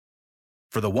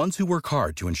For the ones who work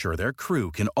hard to ensure their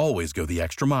crew can always go the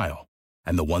extra mile,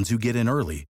 and the ones who get in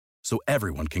early so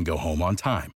everyone can go home on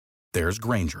time, there's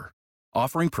Grainger,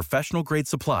 offering professional-grade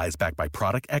supplies backed by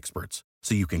product experts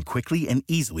so you can quickly and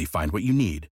easily find what you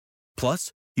need.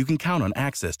 Plus, you can count on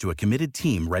access to a committed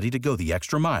team ready to go the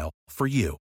extra mile for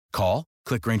you. Call,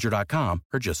 click Grainger.com,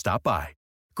 or just stop by.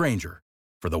 Grainger,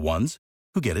 for the ones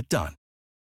who get it done.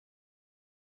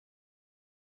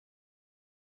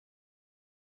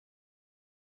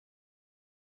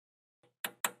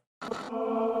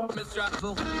 With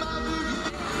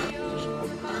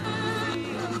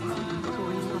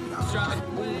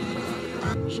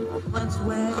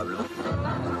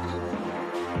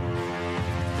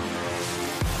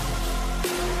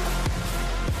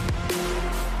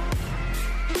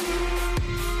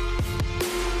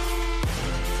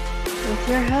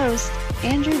your host,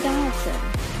 Andrew Donaldson.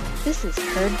 This is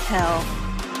Heard Tell.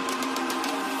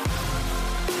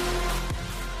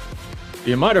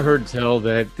 You might have heard tell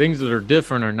that things that are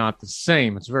different are not the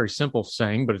same. It's a very simple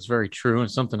saying, but it's very true,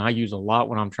 and something I use a lot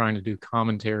when I'm trying to do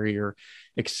commentary or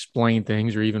explain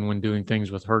things, or even when doing things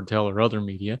with Heard Tell or other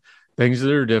media. Things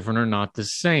that are different are not the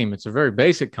same. It's a very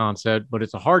basic concept, but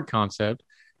it's a hard concept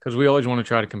because we always want to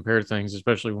try to compare things,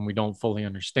 especially when we don't fully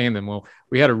understand them. Well,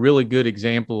 we had a really good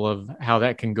example of how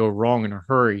that can go wrong in a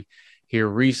hurry here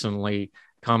recently.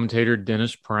 Commentator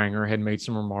Dennis Pranger had made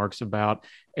some remarks about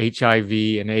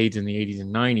HIV and AIDS in the 80s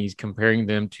and 90s, comparing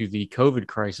them to the COVID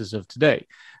crisis of today.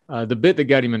 The bit that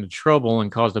got him into trouble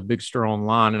and caused a big stir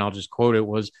online, and I'll just quote it,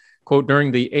 was, quote,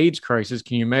 "During the AIDS crisis,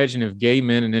 can you imagine if gay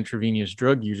men and intravenous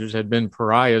drug users had been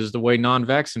pariahs the way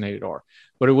non-vaccinated are?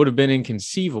 But it would have been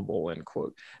inconceivable," end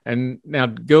quote. And now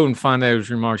go and find those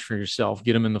remarks for yourself.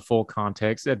 Get them in the full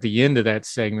context. At the end of that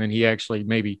segment, he actually,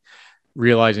 maybe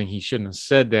realizing he shouldn't have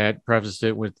said that, prefaced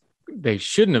it with, they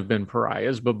shouldn't have been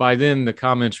pariahs, but by then the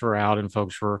comments were out and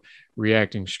folks were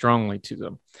reacting strongly to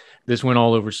them. This went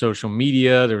all over social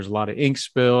media. There was a lot of ink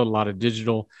spilled, a lot of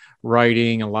digital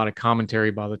writing, a lot of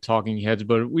commentary by the talking heads,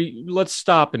 but let's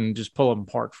stop and just pull them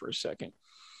apart for a second.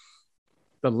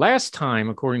 The last time,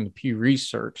 according to Pew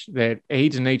Research, that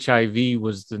AIDS and HIV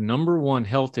was the number one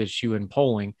health issue in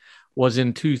polling was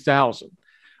in 2000.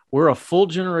 We're a full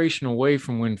generation away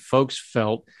from when folks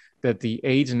felt that the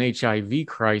AIDS and HIV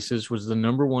crisis was the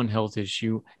number one health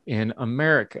issue in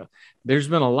America. There's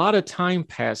been a lot of time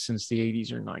passed since the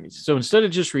 80s or 90s. So instead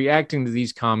of just reacting to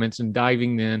these comments and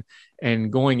diving in and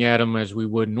going at them as we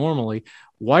would normally,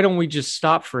 why don't we just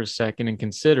stop for a second and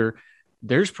consider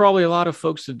there's probably a lot of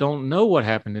folks that don't know what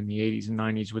happened in the 80s and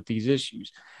 90s with these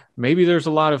issues. Maybe there's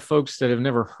a lot of folks that have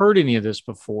never heard any of this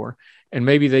before, and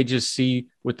maybe they just see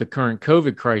with the current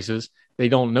COVID crisis, they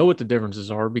don't know what the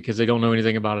differences are because they don't know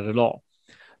anything about it at all.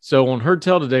 So on Heard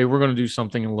Tell today, we're going to do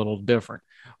something a little different.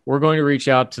 We're going to reach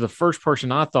out to the first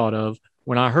person I thought of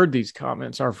when I heard these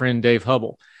comments, our friend Dave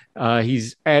Hubble.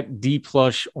 He's at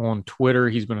DPlush on Twitter.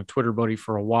 He's been a Twitter buddy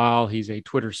for a while. He's a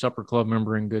Twitter Supper Club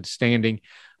member in good standing.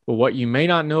 But what you may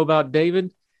not know about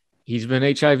David, he's been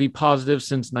HIV positive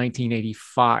since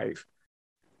 1985.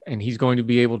 And he's going to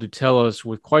be able to tell us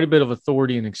with quite a bit of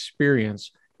authority and experience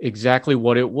exactly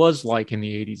what it was like in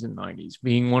the 80s and 90s,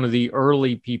 being one of the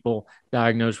early people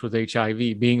diagnosed with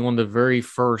HIV, being on the very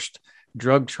first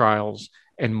drug trials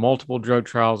and multiple drug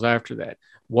trials after that,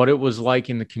 what it was like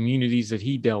in the communities that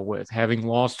he dealt with, having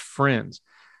lost friends.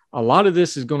 A lot of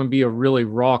this is going to be a really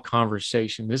raw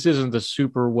conversation. This isn't the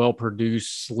super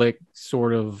well-produced, slick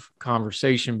sort of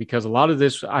conversation, because a lot of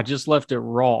this, I just left it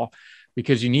raw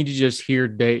because you need to just hear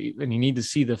Dave and you need to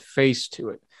see the face to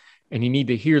it and you need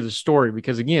to hear the story,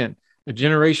 because again, a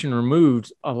generation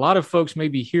removed, a lot of folks may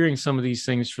be hearing some of these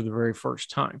things for the very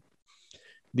first time.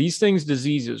 These things,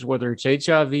 diseases, whether it's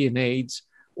HIV and AIDS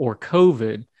or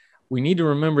COVID, we need to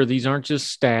remember these aren't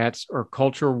just stats or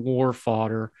culture war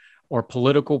fodder or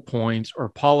political points or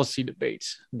policy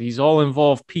debates. These all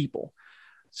involve people.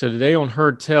 So today on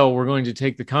Heard Tell, we're going to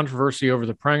take the controversy over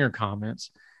the Pranger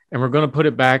comments and we're going to put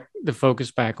the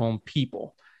focus back on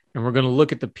people. And we're going to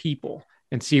look at the people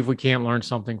and see if we can't learn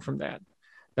something from that.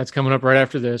 That's coming up right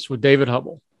after this with David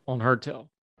Hubble on Heard Tell.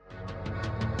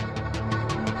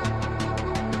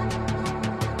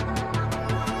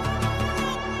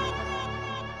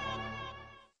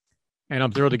 And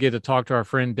I'm thrilled to get to talk to our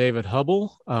friend David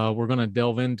Hubble. We're going to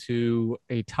delve into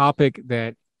a topic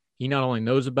that he not only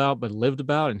knows about, but lived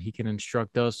about, and he can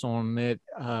instruct us on it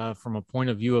from a point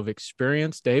of view of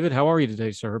experience. David, how are you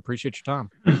today, sir? Appreciate your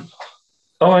time.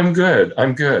 Oh, I'm good.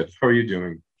 How are you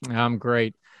doing? I'm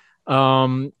great.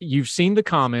 You've seen the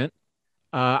comment.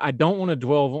 I don't want to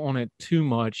dwell on it too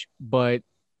much, but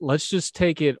let's just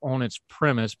take it on its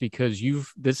premise, because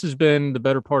this has been the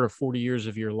better part of 40 years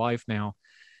of your life now.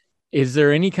 Is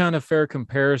there any kind of fair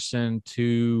comparison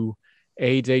to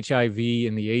AIDS, HIV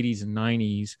in the 80s and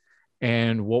 90s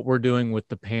and what we're doing with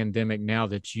the pandemic now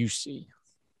that you see?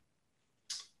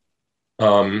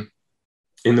 In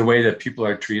the way that people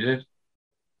are treated?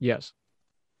 Yes.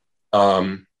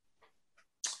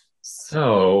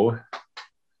 So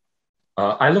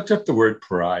I looked up the word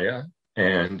pariah,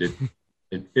 and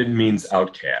it means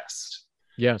outcast.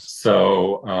 Yes.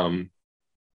 So,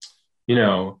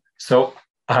 so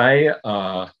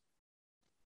I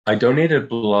donated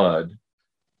blood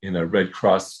in a Red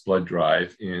Cross blood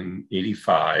drive in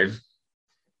 '85.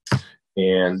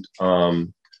 And a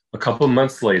couple of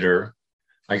months later,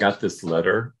 I got this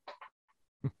letter.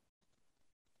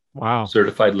 Wow.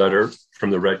 Certified letter from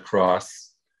the Red Cross.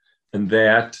 And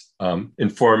that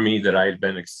informed me that I had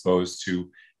been exposed to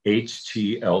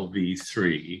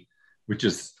HTLV3, which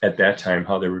is at that time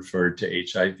how they referred to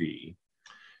HIV.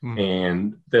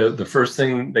 And the first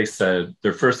thing they said,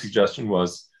 their first suggestion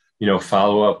was,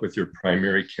 follow up with your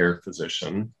primary care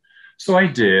physician. So I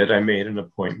did. I made an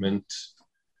appointment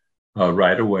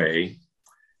right away.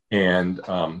 And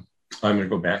I'm going to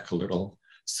go back a little.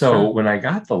 So when I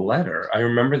got the letter, I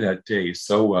remember that day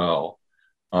so well.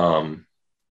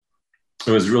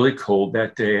 It was really cold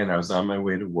that day, and I was on my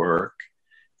way to work.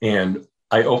 And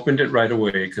I opened it right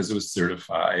away because it was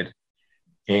certified.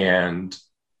 And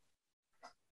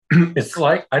it's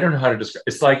like, I don't know how to describe.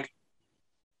 It's like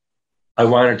I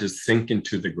wanted to sink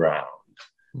into the ground.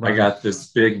 Right. I got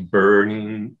this big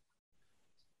burning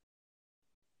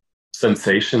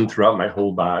sensation throughout my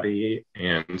whole body,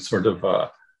 and sort of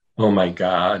a, oh my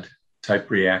God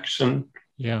type reaction.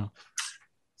 Yeah.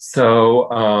 So,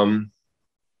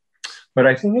 but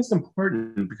I think it's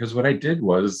important because what I did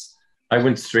was I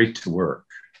went straight to work.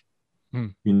 I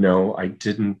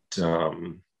didn't,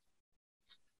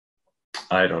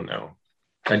 I don't know.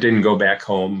 I didn't go back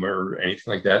home or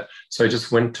anything like that. So I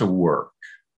just went to work.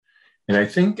 And I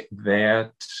think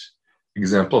that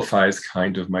exemplifies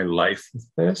kind of my life with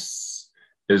this,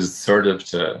 is sort of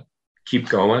to keep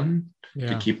going,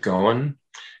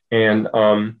 And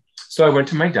so I went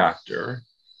to my doctor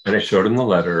and I showed him the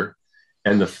letter.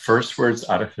 And the first words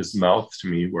out of his mouth to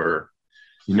me were,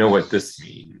 you know what this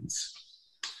means?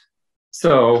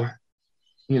 So,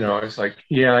 I was like,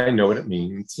 yeah, I know what it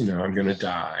means. I'm going to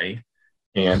die.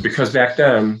 And because back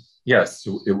then, yes,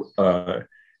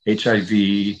 HIV,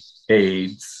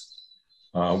 AIDS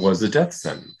was a death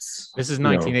sentence. This is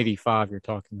 1985 you're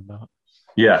talking about.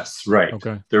 Yes, right.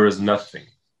 Okay. There was nothing.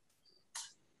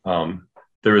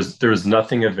 There was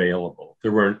nothing available.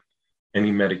 There weren't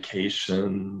any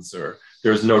medications, or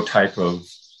there was no type of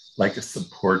like a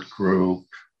support group,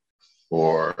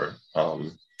 or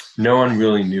no one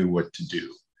really knew what to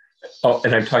do. Oh,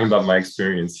 and I'm talking about my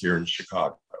experience here in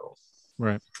Chicago.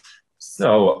 Right.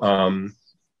 So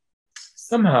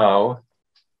somehow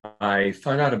I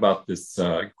found out about this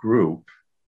group.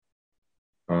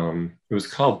 It was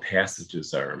called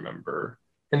Passages, I remember.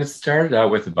 And it started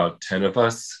out with about 10 of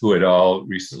us who had all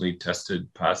recently tested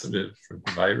positive for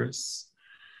the virus.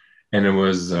 And it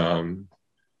was,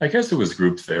 I guess it was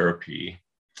group therapy.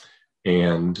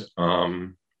 And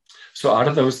so out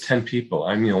of those 10 people,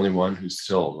 I'm the only one who's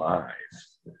still alive.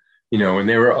 And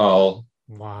they were all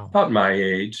about my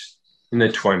age, in the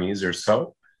 20s or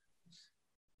so.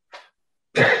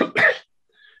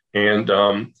 And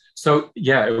so,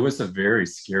 yeah, it was a very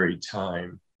scary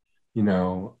time.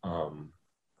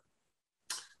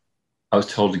 I was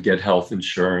told to get health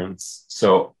insurance.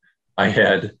 So I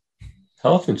had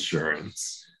health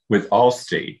insurance with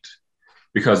Allstate,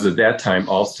 because at that time,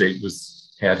 Allstate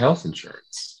had health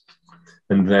insurance.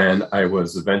 And then I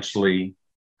was eventually,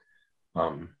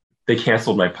 they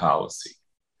canceled my policy.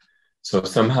 So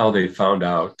somehow they found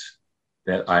out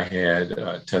that I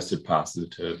had tested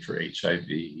positive for HIV.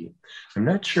 I'm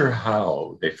not sure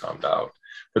how they found out,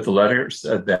 but the letter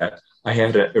said that I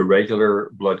had an irregular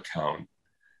blood count,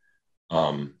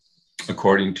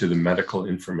 according to the Medical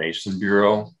Information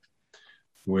Bureau,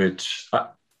 which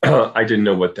I didn't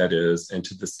know what that is. And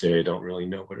to this day, I don't really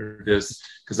know what it is,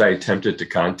 because I attempted to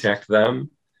contact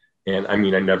them. And I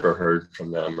never heard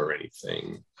from them or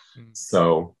anything.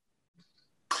 So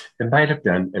it might have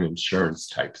been an insurance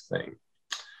type thing.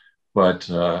 But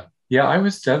yeah, I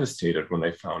was devastated when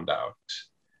I found out.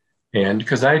 And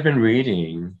because I had been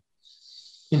reading,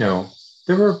 there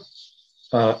were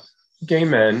gay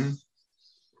men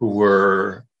who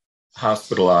were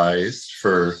hospitalized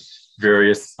for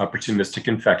various opportunistic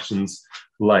infections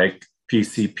like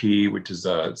PCP, which is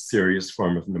a serious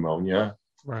form of pneumonia.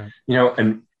 Right.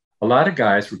 And a lot of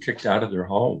guys were kicked out of their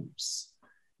homes.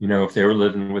 You know, if they were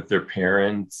living with their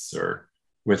parents or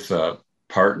with a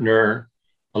partner,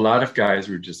 a lot of guys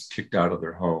were just kicked out of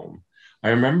their home. I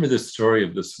remember the story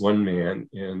of this one man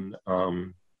in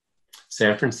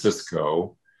San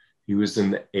Francisco. He was in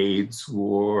the AIDS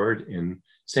ward in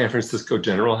San Francisco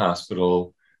General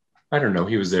Hospital. I don't know,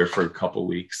 he was there for a couple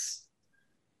weeks.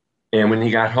 And when he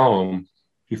got home,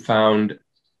 he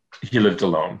lived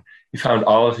alone. He found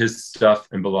all of his stuff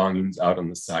and belongings out on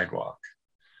the sidewalk.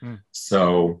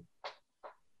 So,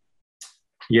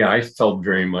 yeah, I felt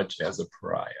very much as a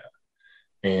pariah.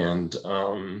 And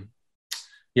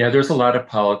yeah, there's a lot of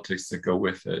politics that go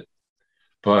with it.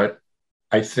 But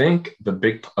I think a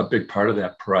big part of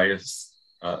that pariah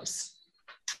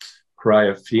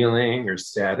feeling or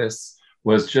status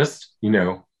was just, you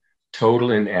know,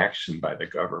 total inaction by the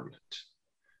government.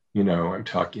 You know, I'm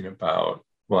talking about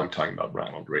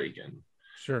Ronald Reagan.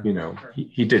 Sure. You know,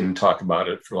 he didn't talk about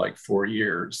it for like 4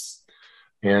 years.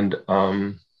 And,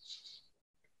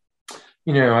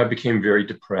 you know, I became very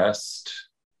depressed.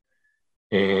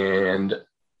 And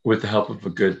with the help of a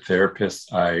good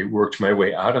therapist, I worked my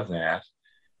way out of that.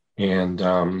 And,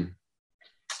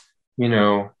 you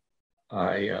know,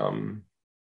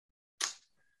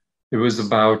 it was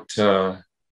about,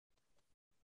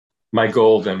 my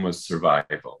goal then was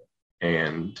survival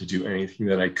and to do anything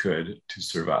that I could to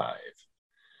survive.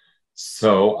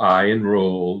 So I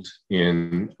enrolled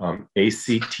in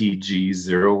ACTG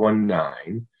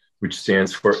 019, which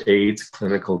stands for AIDS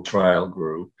Clinical Trial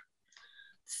Group,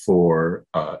 for,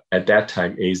 at that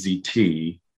time,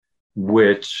 AZT,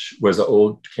 which was an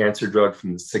old cancer drug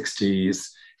from the 60s.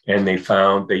 And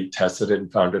they tested it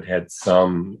and found it had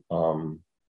some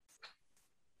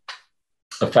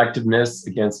effectiveness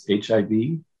against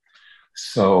HIV.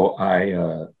 So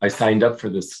I signed up for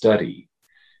this study,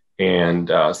 and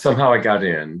somehow I got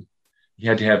in. You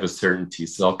had to have a certain T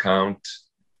cell count.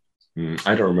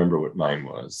 I don't remember what mine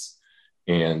was.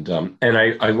 And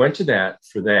I went to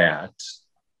that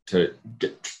to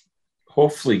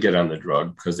hopefully get on the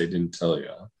drug, because they didn't tell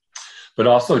you, but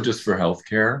also just for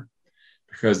healthcare,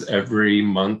 because every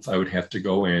month I would have to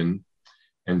go in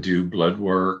and do blood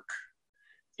work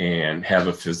and have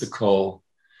a physical,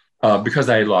 because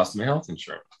I had lost my health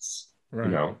insurance, right.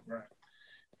 You know, right.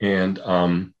 And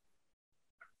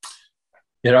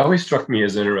it always struck me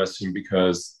as interesting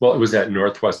because, well, it was at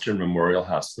Northwestern Memorial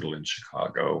Hospital in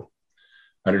Chicago.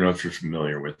 I don't know if you're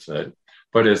familiar with it,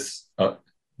 but it's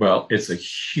a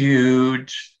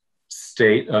huge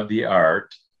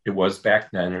state-of-the-art, it was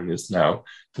back then and is now,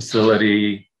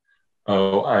 facility,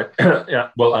 on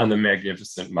the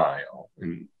Magnificent Mile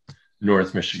in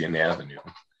North Michigan Avenue.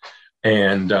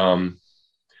 And,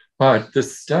 but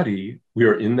this study, we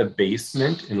were in the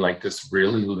basement in like this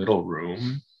really little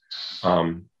room.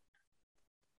 I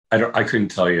couldn't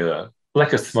tell you,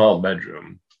 like a small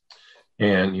bedroom.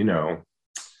 And, you know,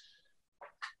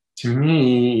 to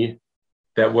me,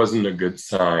 that wasn't a good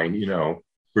sign. You know,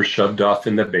 we're shoved off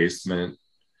in the basement,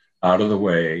 out of the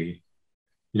way.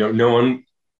 You know,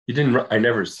 I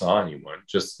never saw anyone,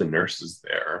 just the nurses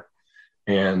there.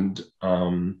 And,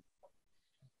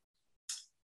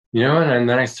 you know, and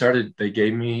then they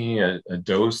gave me a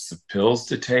dose of pills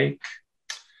to take,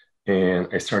 and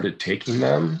I started taking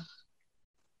them.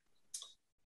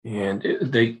 And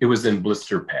it was in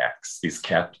blister packs, these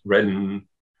red and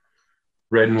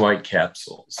white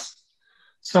capsules.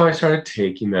 So I started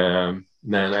taking them,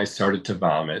 and then I started to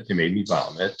vomit. They made me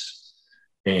vomit.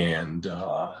 And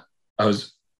I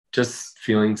was just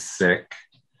feeling sick.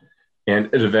 And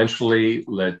it eventually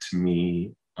led to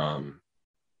me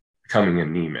becoming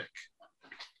anemic.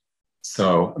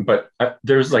 So, but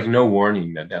there's like no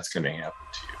warning that that's going to happen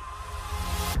to you.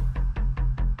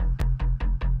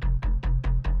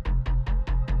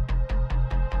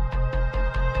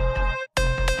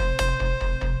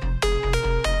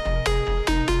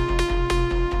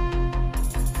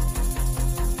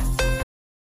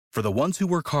 For the ones who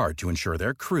work hard to ensure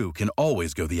their crew can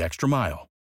always go the extra mile,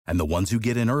 and the ones who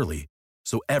get in early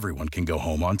so everyone can go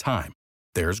home on time,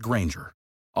 there's Grainger,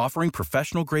 offering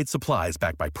professional-grade supplies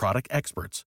backed by product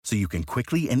experts so you can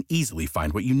quickly and easily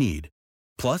find what you need.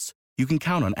 Plus, you can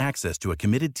count on access to a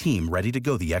committed team ready to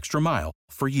go the extra mile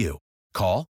for you.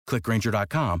 Call, click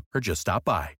Grainger.com, or just stop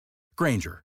by.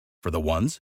 Grainger, for the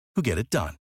ones who get it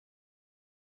done.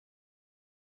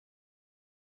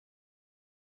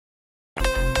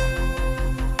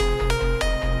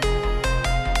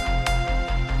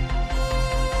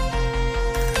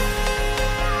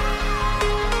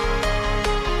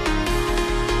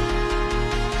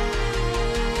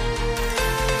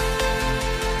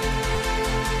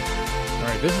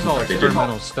 This is all They didn't.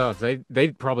 experimental stuff.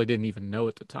 They probably didn't even know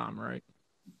at the time, right?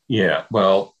 Yeah,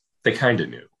 well, they kind of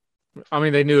knew. I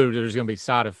mean, they knew there was going to be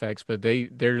side effects, but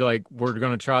they're like, we're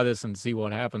going to try this and see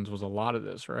what happens. Was a lot of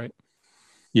this, right?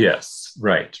 Yes,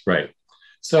 right, right.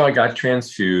 So I got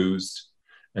transfused,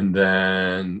 and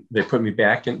then they put me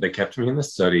back in. They kept me in the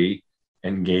study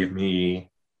and gave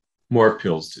me more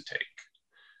pills to take.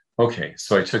 Okay,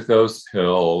 so I took those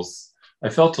pills. I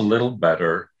felt a little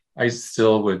better. I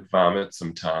still would vomit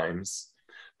sometimes,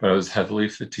 but I was heavily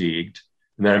fatigued.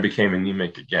 And then I became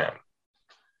anemic again.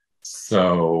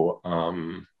 So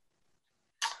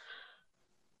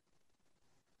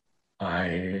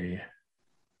I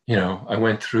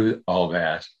went through all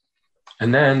that.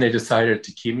 And then they decided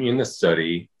to keep me in the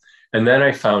study. And then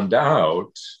I found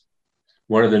out,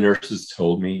 one of the nurses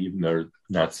told me, even though they're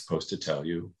not supposed to tell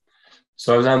you.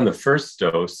 So I was on the first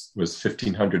dose, was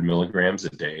 1,500 milligrams a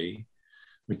day,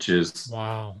 which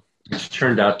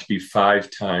turned out to be 5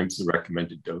 times the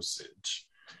recommended dosage.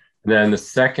 And then the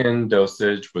second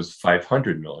dosage was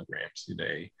 500 milligrams a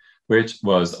day, which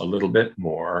was a little bit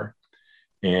more.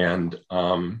 And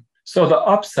so the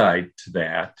upside to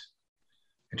that,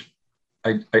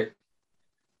 I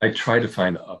tried to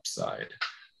find the upside,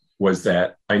 was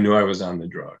that I knew I was on the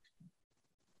drug,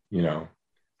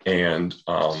 and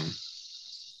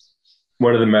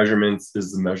one of the measurements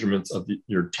is the measurements of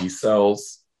your T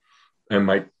cells, and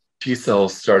my T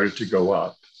cells started to go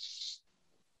up.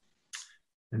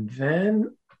 And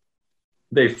then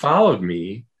they followed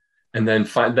me, and then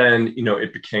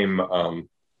it became the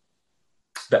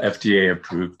FDA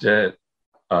approved it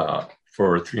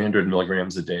for 300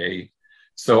 milligrams a day.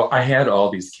 So I had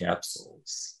all these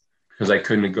capsules because I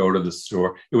couldn't go to the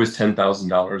store. It was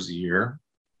 $10,000 a year.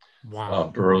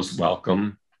 Wow. Burroughs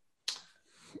Wellcome.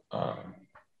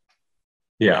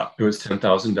 It was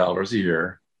 $10,000 a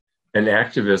year. And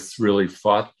activists really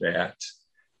fought that.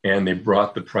 And they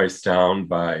brought the price down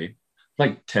by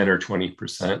like 10 or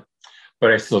 20%,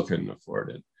 but I still couldn't afford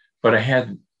it. But I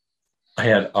had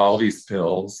all these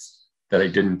pills that I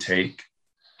didn't take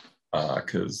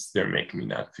because they're making me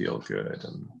not feel good.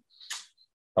 And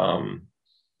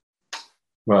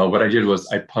what I did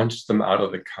was I punched them out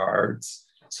of the cards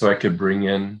so I could bring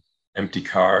in empty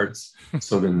cards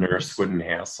so the nurse wouldn't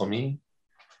hassle me.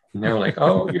 And they were like,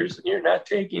 "Oh, you're not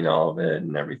taking all of it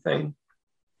and everything."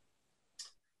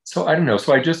 So I don't know.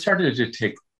 So I just started to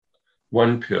take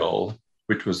one pill,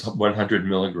 which was 100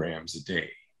 milligrams a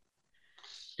day.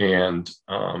 And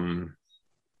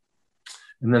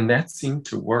then that seemed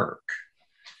to work.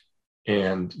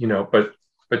 And, but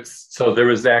so there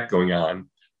was that going on.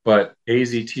 But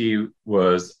AZT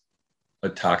was a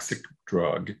toxic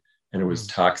drug, and it was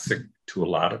toxic to a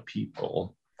lot of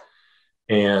people.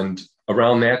 And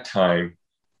around that time,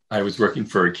 I was working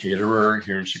for a caterer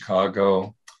here in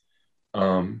Chicago.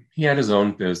 He had his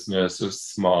own business. It was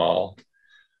small.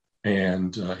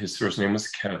 And his first name was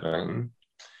Kevin.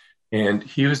 And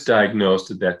he was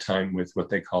diagnosed at that time with what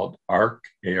they called ARC,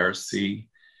 A-R-C,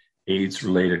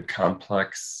 AIDS-related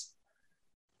complex,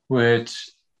 which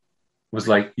was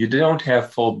like, you don't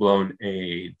have full-blown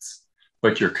AIDS,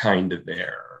 but you're kind of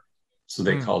there. So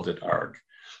they called it ARC.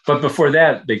 But before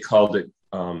that, they called it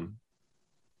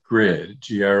GRID,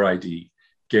 G-R-I-D,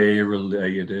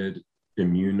 gay-related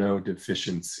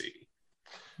immunodeficiency.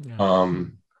 Yeah.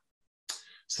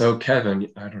 So Kevin,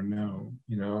 I don't know,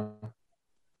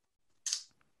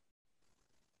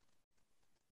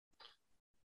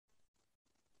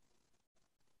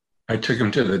 I took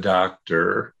him to the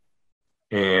doctor,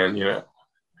 and it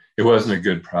wasn't a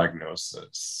good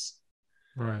prognosis.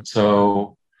 Right.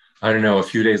 So I don't know, a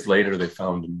few days later they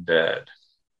found him dead.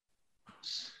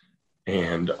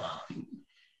 And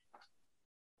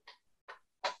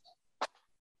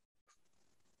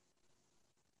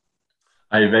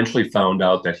I eventually found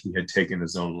out that he had taken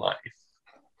his own life.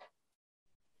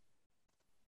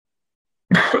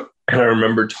 And I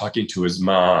remember talking to his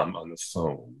mom on the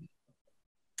phone.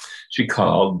 She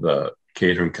called the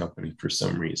catering company for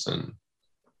some reason.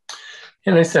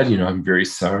 And I said, I'm very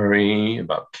sorry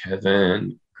about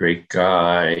Kevin, great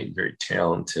guy, very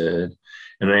talented.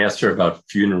 And I asked her about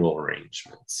funeral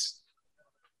arrangements.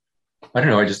 I don't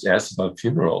know, I just asked about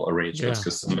funeral arrangements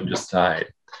because someone just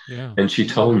died. Yeah. And she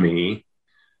told me,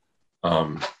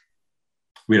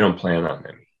 we don't plan on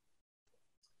any.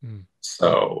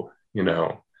 So,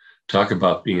 talk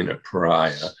about being a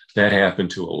pariah. That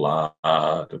happened to a lot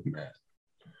of men.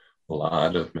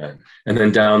 And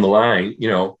then down the line,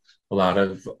 a lot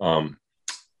of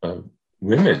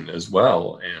women as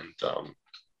well, and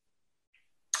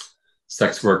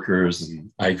sex workers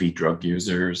and IV drug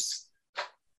users.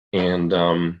 And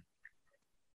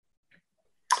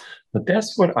But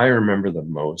that's what I remember the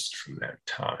most from that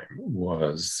time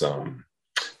was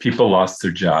people lost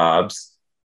their jobs.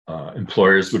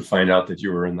 Employers would find out that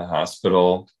you were in the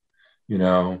hospital, you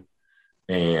know,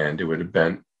 and it would have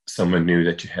been someone knew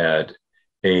that you had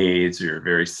AIDS or you're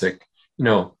very sick. You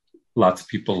know, lots of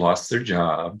people lost their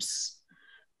jobs.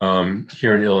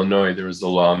 Here in Illinois, there was a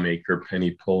lawmaker,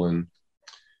 Penny Pullen,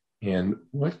 and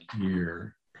what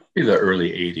year? Probably the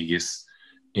early 80s.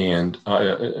 And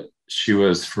she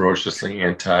was ferociously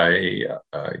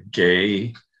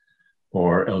anti-gay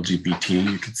or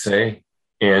LGBT, you could say.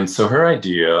 And so her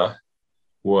idea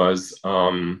was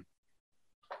to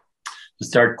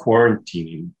start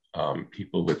quarantining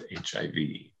people with HIV.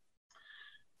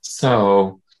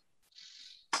 So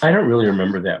I don't really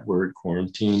remember that word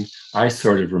quarantine. I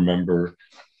sort of remember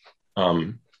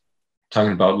talking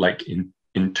about like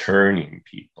interning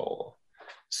people.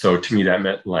 So to me, that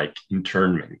meant like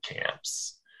internment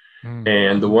camps.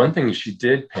 And the one thing she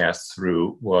did pass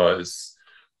through was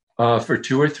for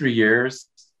 2 or 3 years,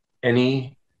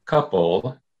 any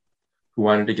couple who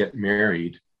wanted to get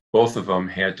married, both of them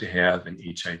had to have an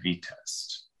HIV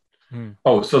test.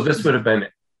 Oh, so this would have been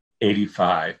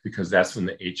 85 because that's when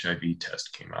the HIV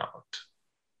test came out.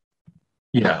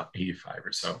 Yeah, 85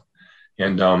 or so.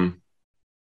 And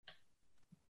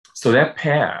so that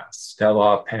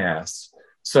law passed.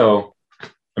 So,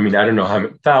 I mean, I don't know how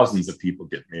many thousands of people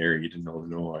get married in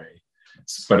Illinois,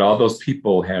 but all those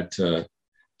people had to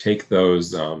take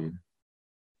those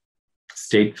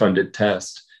state-funded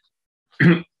tests.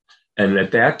 And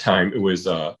at that time, it was,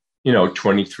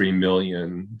 $23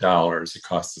 million it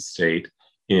cost the state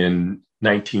in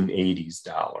 1980s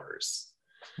dollars.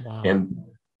 Wow. And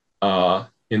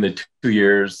in the 2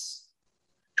 years,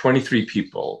 23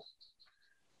 people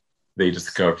they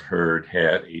discovered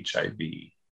had HIV.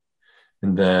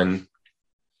 And then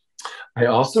I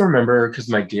also remember, because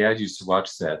my dad used to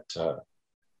watch that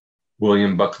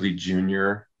William Buckley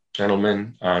Jr.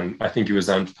 gentleman on, I think he was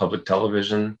on public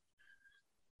television.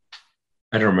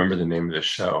 I don't remember the name of the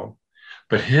show,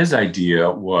 but his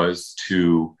idea was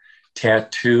to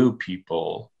tattoo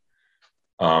people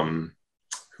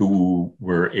who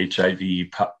were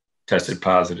tested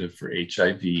positive for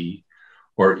HIV,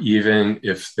 or even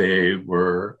if they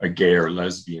were a gay or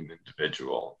lesbian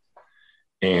individual.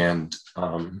 And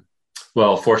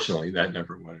well, fortunately, that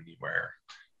never went anywhere,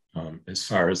 as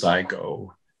far as I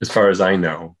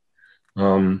know.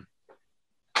 And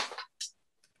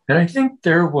I think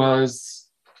there was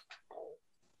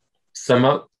some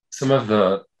of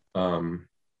the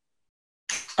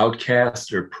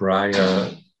outcast or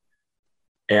pariah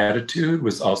attitude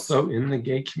was also in the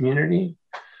gay community.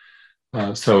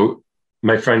 So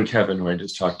my friend Kevin, who I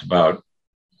just talked about,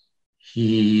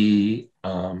 he,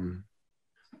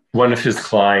 one of his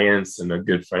clients and a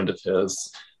good friend of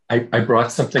his, I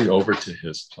brought something over to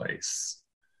his place.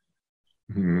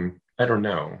 I don't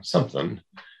know, something.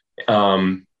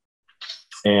 And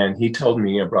he told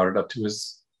me, I brought it up to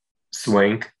his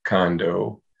swank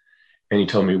condo, and he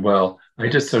told me, well, I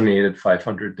just donated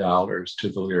 $500 to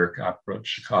the Lyric Opera of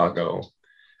Chicago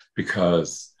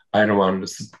because I don't want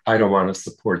to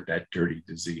support that dirty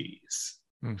disease.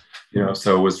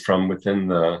 So it was from within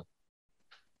the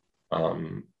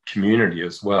community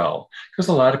as well, because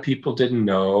a lot of people didn't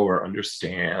know or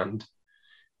understand.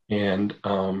 And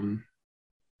I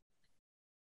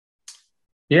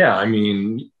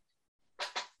mean,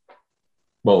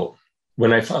 well,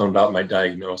 when I found out my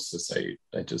diagnosis,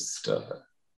 I just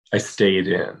I stayed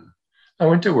in. I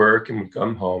went to work and would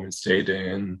come home and stayed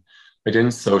in. I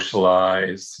didn't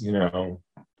socialize, I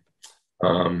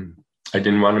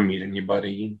didn't want to meet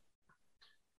anybody.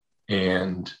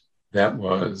 And that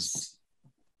was,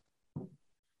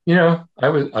 I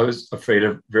was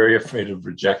very afraid of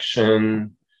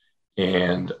rejection,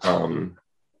 and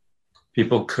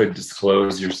people could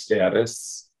disclose your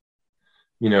status,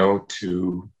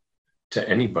 to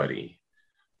anybody.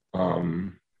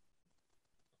 And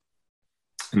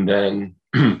then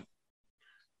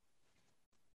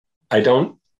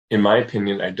in my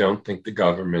opinion, I don't think the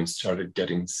government started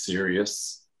getting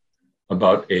serious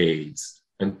about AIDS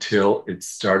until it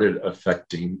started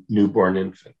affecting newborn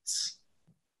infants,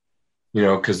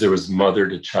 because there was mother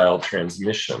to child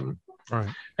transmission. Right.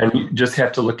 And you just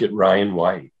have to look at Ryan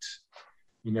White.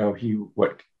 I know he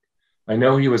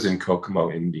was in Kokomo,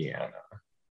 Indiana.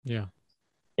 Yeah.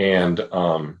 And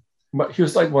but he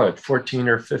was like, 14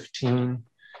 or 15?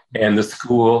 And the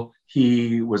school,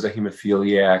 he was a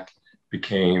hemophiliac,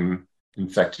 became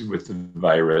infected with the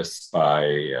virus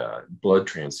by blood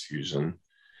transfusion.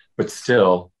 But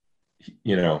still,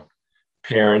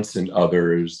 parents and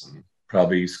others and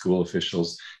probably school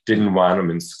officials didn't want him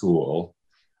in school.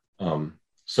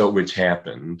 So which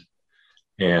happened.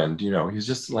 And, he's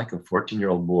just like a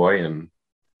 14-year-old boy. And,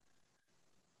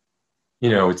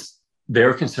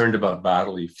 they're concerned about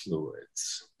bodily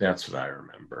fluids. That's what I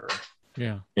remember.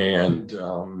 Yeah. And,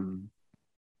 and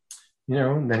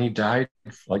then he died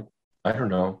like, I don't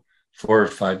know, 4 or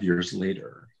 5 years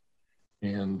later.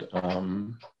 And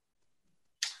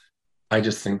I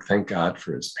just thank God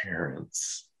for his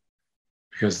parents,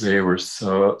 because they were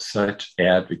such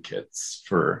advocates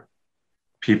for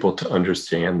people to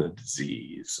understand the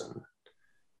disease and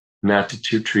not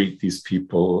to treat these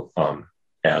people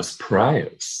as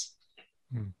pariahs.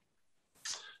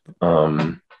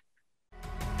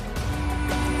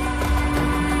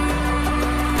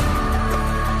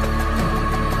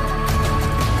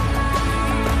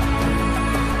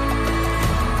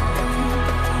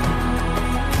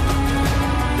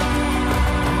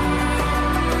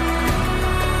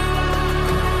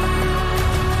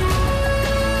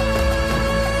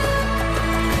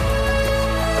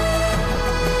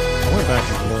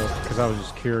 I was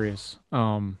just curious.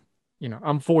 I'm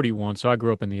 41, so I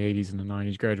grew up in the 80s and the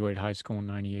 90s, graduated high school in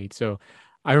 98. So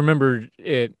I remember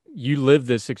it. You lived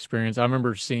this experience. I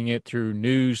remember seeing it through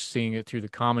news, seeing it through the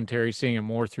commentary, seeing it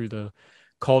more through the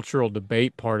cultural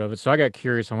debate part of it. So I got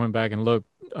curious. I went back and looked.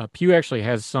 Pew actually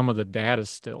has some of the data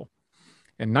still.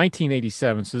 In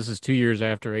 1987, so this is 2 years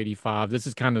after 85, this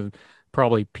is kind of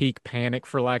probably peak panic,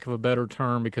 for lack of a better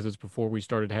term, because it's before we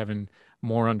started having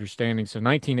more understanding. So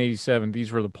 1987,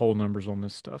 these were the poll numbers on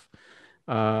this stuff.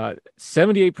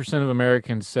 78% of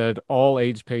Americans said all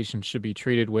AIDS patients should be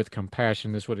treated with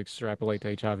compassion. This would extrapolate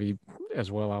to HIV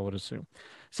as well, I would assume.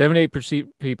 78%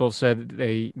 people said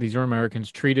these are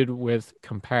Americans treated with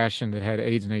compassion that had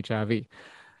AIDS and HIV.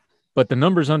 But the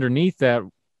numbers underneath that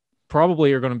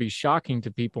probably are going to be shocking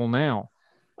to people now.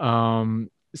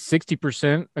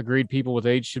 60% agreed people with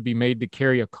AIDS should be made to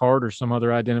carry a card or some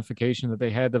other identification that they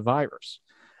had the virus.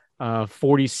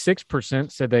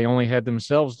 46% said they only had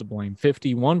themselves to blame.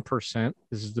 51%,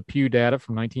 this is the Pew data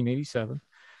from 1987,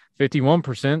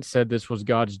 51% said this was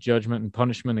God's judgment and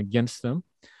punishment against them.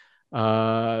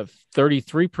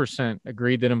 33%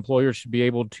 agreed that employers should be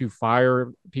able to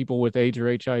fire people with AIDS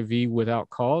or HIV without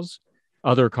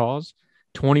other cause.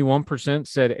 21%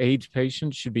 said AIDS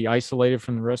patients should be isolated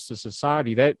from the rest of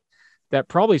society. That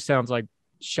probably sounds like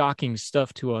shocking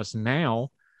stuff to us now,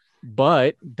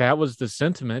 but that was the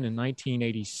sentiment in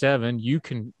 1987. You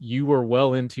were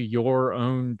well into your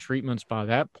own treatments by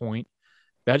that point.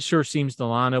 That sure seems to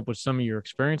line up with some of your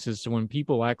experiences. So when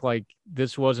people act like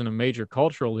this wasn't a major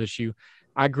cultural issue,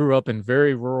 I grew up in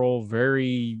very rural,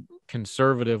 very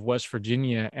conservative West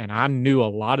Virginia, and I knew a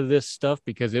lot of this stuff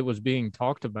because it was being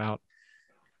talked about.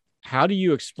 How do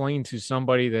you explain to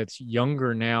somebody that's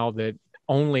younger now that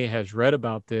only has read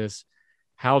about this,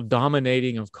 how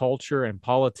dominating of culture and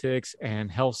politics and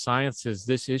health sciences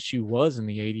this issue was in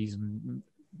the 80s and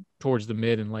towards the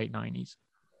mid and late 90s?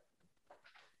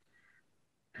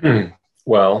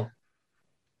 Well,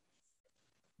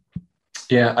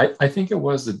 yeah, I think it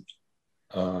was it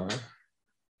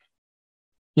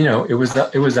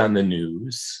was on the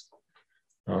news.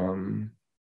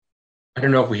 I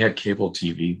don't know if we had cable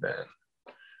TV then.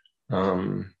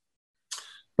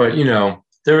 But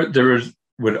there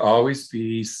would always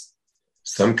be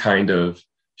some kind of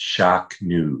shock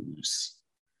news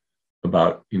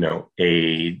about,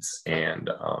 AIDS, and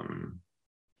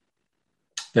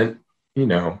then,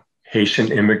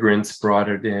 Haitian immigrants brought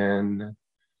it in.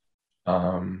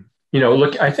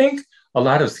 Look, I think a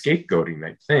lot of scapegoating,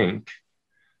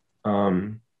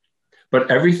 but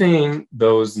everything,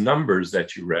 those numbers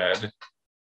that you read,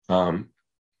 carrying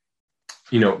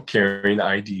the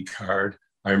ID card,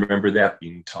 I remember that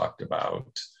being talked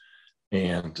about.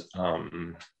 And,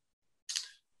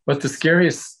 but the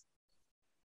scariest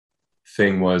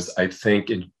thing was, I think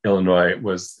in Illinois,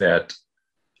 was that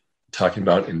talking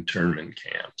about internment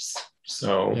camps.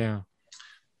 So, yeah.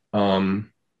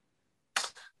 I'm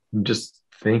just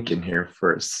thinking here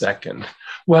for a second.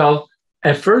 Well,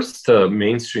 at first, the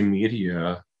mainstream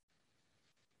media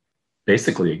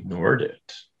basically ignored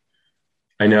it.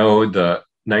 I know the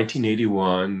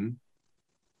 1981,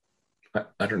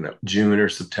 I don't know, June or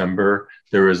September,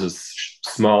 there was a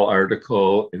small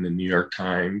article in the New York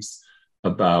Times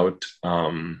about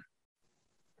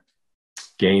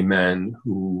gay men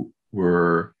who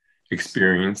were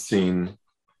experiencing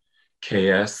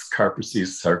KS, Kaposi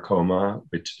sarcoma,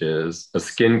 which is a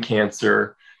skin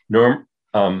cancer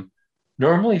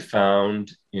normally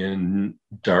found in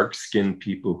dark-skinned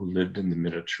people who lived in the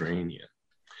Mediterranean.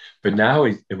 But now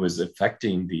it was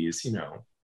affecting these,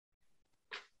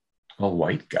 all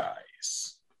white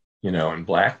guys, and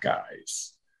black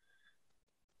guys,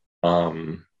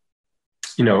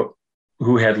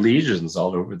 who had lesions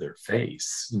all over their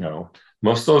face.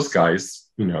 Most of those guys,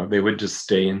 they would just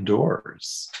stay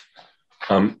indoors.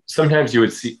 Sometimes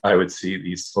I would see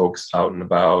these folks out and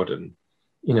about, and,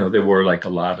 they wore like a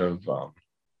lot of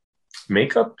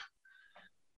makeup,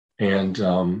 and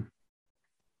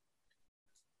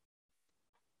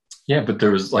but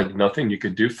there was like nothing you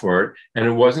could do for it. And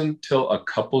it wasn't until a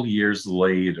couple years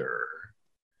later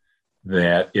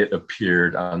that it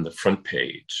appeared on the front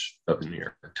page of the New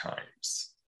York Times.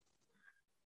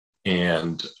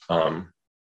 And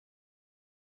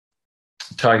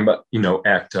talking about,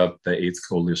 ACT UP, the AIDS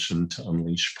Coalition to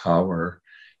Unleash Power,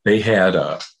 they had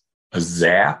a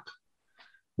ZAP,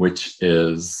 which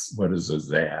is, what is a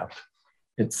ZAP?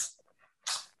 It's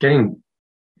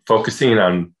focusing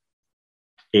on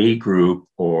a group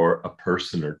or a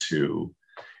person or two,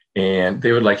 and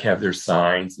they would like have their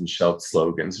signs and shout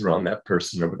slogans around that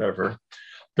person or whatever.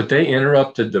 But they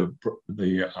interrupted the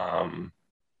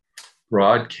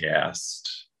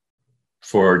broadcast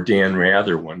for Dan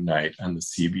Rather one night on the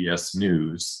CBS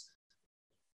News.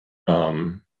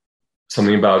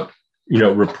 Something about,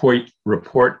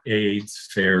 report AIDS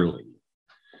fairly.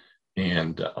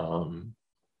 And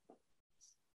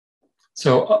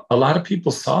so a lot of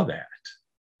people saw that.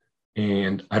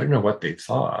 And I don't know what they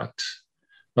thought.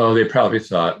 Oh, they probably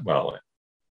thought, oh,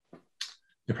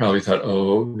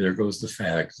 there goes the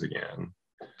fags again.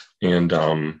 And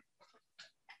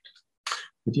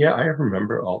but yeah, I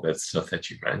remember all that stuff that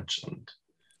you mentioned.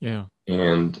 Yeah.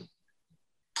 And,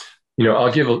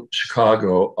 I'll give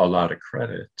Chicago a lot of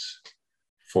credit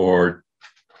for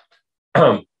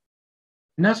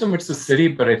not so much the city,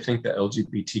 but I think the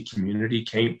LGBT community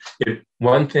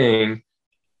one thing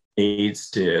AIDS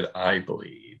did, I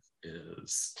believe,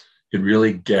 is it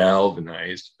really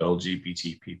galvanized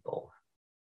LGBT people,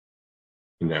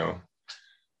 because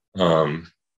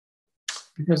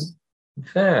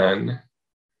then,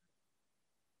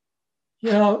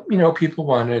 people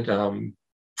wanted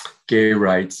gay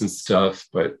rights and stuff,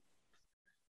 but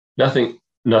nothing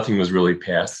was really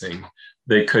passing.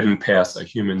 They couldn't pass a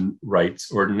human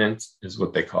rights ordinance, is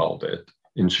what they called it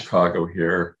in Chicago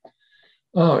here.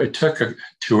 Oh, it took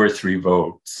 2 or 3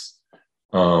 votes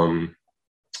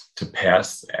to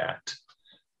pass that.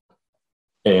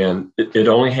 And it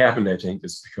only happened, I think,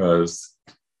 is because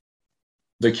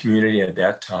the community at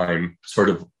that time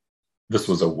this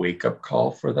was a wake-up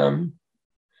call for them,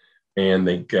 and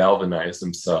they galvanized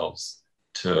themselves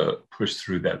to push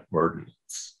through that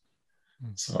ordinance.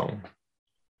 So,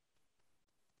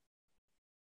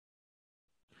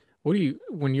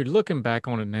 when you're looking back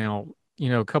on it now,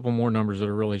 a couple more numbers that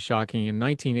are really shocking. In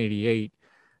 1988,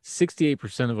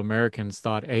 68% of Americans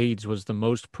thought AIDS was the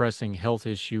most pressing health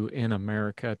issue in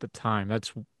America at the time.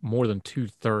 That's more than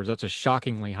 2/3. That's a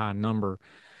shockingly high number.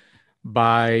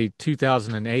 By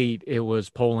 2008, it was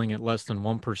polling at less than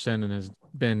 1% and has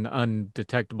been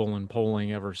undetectable in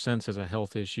polling ever since as a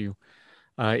health issue.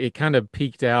 It kind of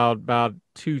peaked out about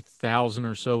 2000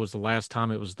 or so was the last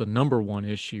time it was the number one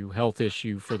health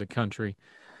issue for the country.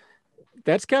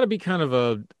 That's got to be kind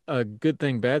of a good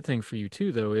thing, bad thing for you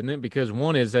too, though, isn't it? Because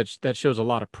one is that shows a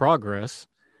lot of progress.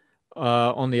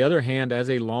 On the other hand, as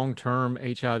a long-term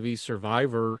HIV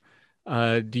survivor,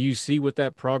 do you see with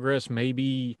that progress,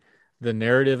 maybe the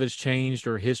narrative has changed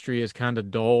or history has kind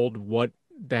of dulled what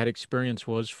that experience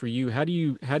was for you? How do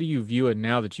you view it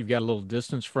now that you've got a little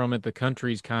distance from it? The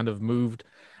country's kind of moved,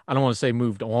 I don't want to say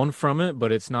moved on from it,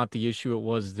 but it's not the issue it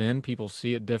was then. People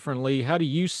see it differently. How do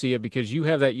you see it? Because you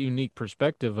have that unique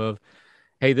perspective of,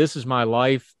 hey, this is my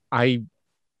life. I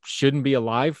shouldn't be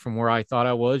alive from where I thought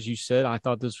I was. You said, I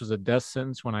thought this was a death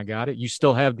sentence when I got it. You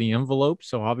still have the envelope,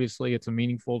 so obviously it's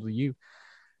meaningful to you.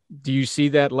 Do you see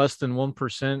that less than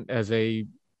 1% as a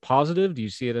positive? Do you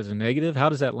see it as a negative? How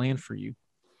does that land for you?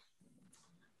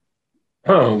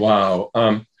 Oh, wow.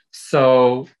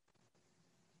 So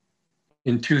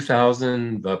in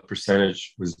 2000, the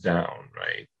percentage was down,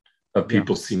 right? Of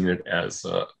people seeing it as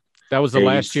that was the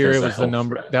last year. It was the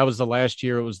number. Threat. That was the last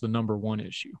year. It was the number one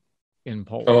issue in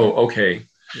polls. Oh, okay.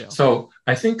 Yeah. So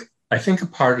I think a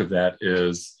part of that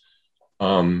is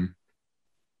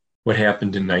what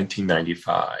happened in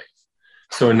 1995.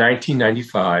 So in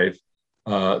 1995,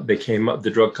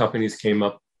 the drug companies came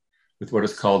up with what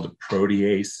is called a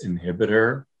protease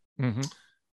inhibitor. Mm-hmm.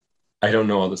 I don't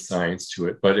know all the science to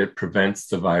it, but it prevents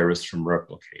the virus from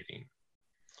replicating.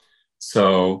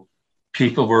 So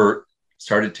people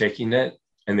started taking it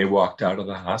and they walked out of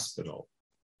the hospital.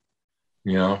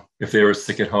 If they were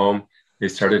sick at home, they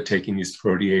started taking these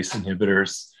protease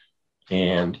inhibitors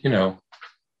And,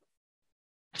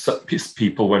 so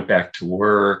people went back to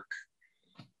work.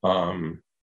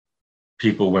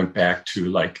 People went back to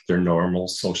like their normal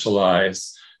social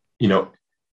lives.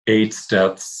 AIDS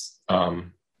deaths, I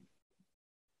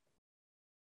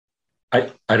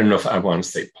don't know if I want to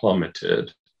say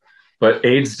plummeted, but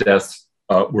AIDS deaths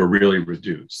were really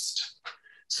reduced.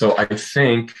 So I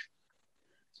think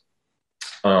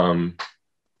sort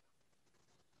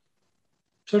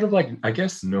of like, I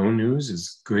guess no news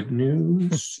is good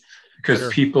news, because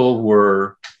Sure. people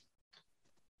were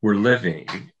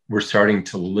starting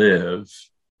to live.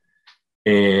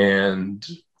 And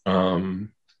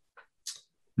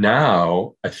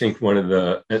now I think one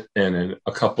of and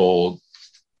a couple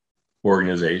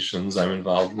organizations I'm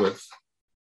involved with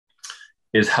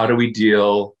is, how do we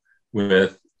deal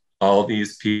with all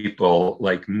these people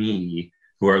like me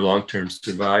who are long-term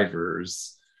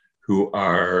survivors, who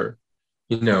are,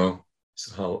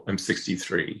 so I'm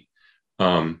 63.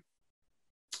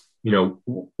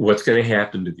 What's going to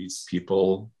happen to these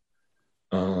people?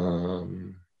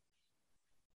 Most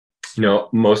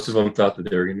of them thought that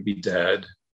they were going to be dead.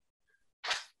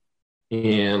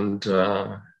 And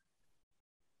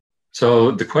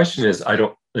so the question is,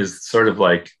 is sort of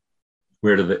like,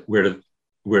 where do they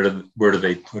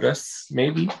put us?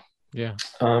 Maybe. Yeah.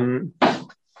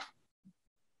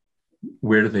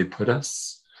 Where do they put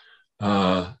us?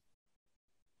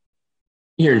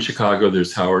 Here in Chicago,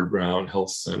 there's Howard Brown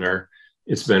Health Center.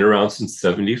 It's been around since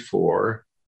 '74,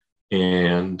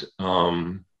 and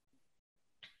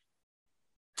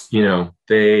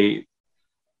they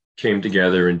came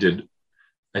together and did,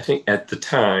 I think at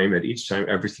each time,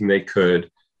 everything they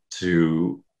could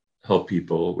to help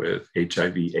people with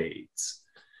HIV/AIDS.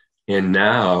 And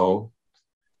now,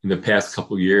 in the past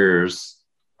couple of years,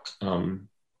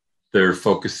 they're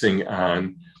focusing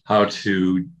on how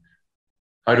to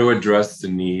address the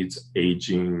needs of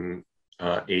aging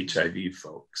HIV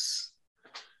folks.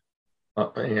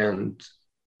 And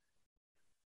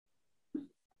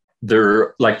they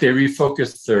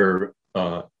refocused their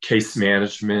case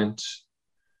management,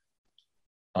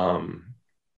 and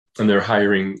they're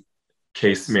hiring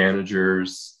case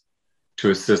managers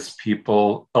to assist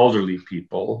elderly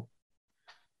people.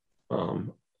 I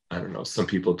don't know, some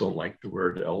people don't like the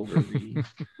word elderly,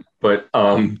 but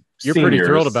You're seniors, pretty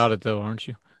thrilled about it though, aren't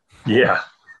you? Yeah.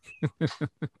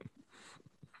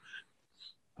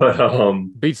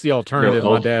 But beats the alternative,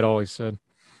 my dad always said.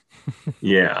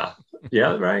 Yeah,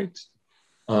 right.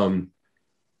 So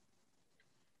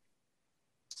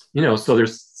they're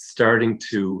starting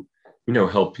to,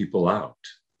 help people out,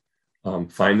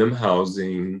 find them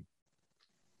housing,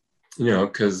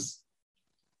 because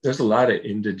there's a lot of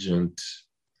indigent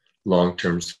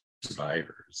long-term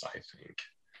survivors, I think.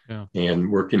 Yeah.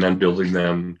 And working on building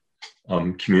them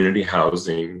community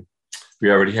housing.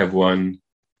 We already have one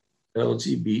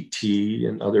LGBT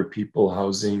and other people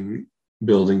housing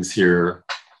buildings here,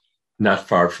 not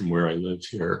far from where I live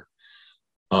here.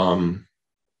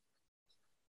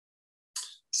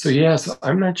 So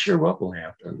I'm not sure what will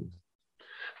happen.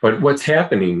 But what's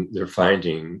happening, they're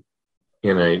finding,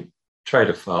 and I try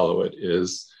to follow it,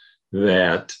 is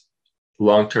that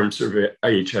long-term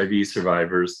HIV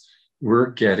survivors,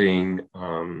 we're getting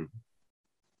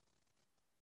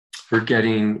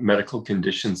medical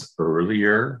conditions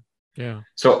earlier. Yeah.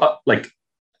 So like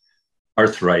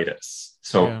arthritis.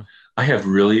 So yeah. I have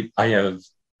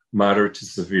moderate to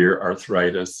severe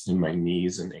arthritis in my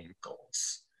knees and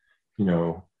ankles,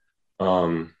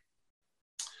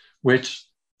 which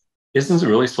isn't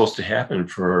really supposed to happen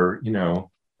for,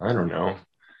 I don't know,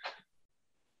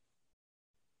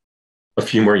 a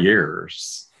few more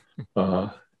years.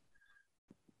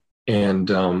 And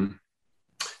a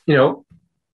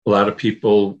lot of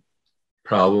people,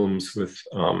 problems with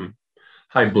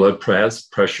high blood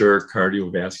pressure,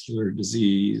 cardiovascular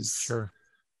disease. Sure.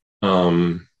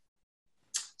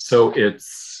 So I'm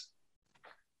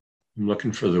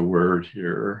looking for the word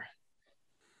here.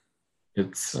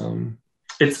 It's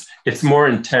more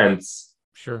intense,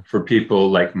 sure, for people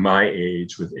like my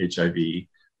age with HIV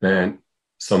than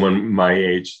someone my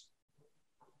age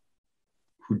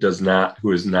who is not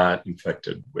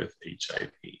infected with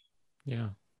HIV. Yeah.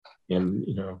 And,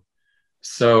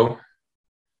 so,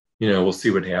 we'll see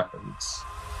what happens.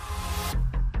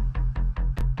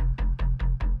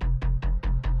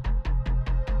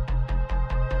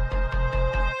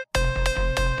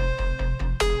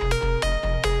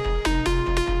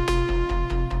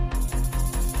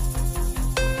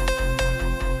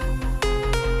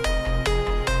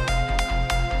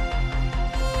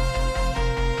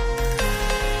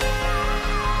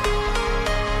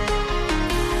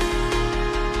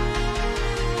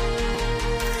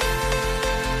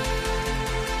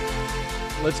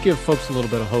 Let's give folks a little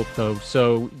bit of hope, though.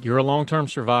 So you're a long-term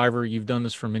survivor. You've done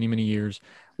this for many, many years.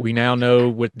 We now know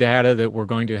with data that we're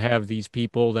going to have these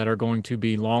people that are going to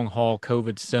be long-haul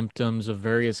COVID symptoms of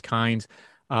various kinds.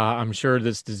 I'm sure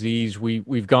this disease,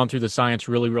 we've gone through the science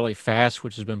really, really fast,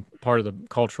 which has been part of the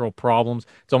cultural problems.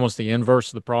 It's almost the inverse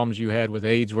of the problems you had with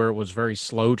AIDS, where it was very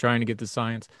slow trying to get the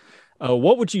science.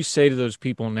 What would you say to those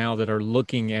people now that are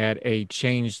looking at a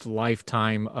changed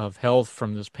lifetime of health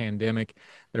from this pandemic?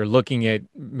 They're looking at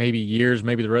maybe years,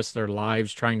 maybe the rest of their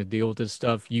lives trying to deal with this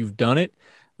stuff. You've done it.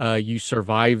 You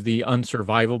survived the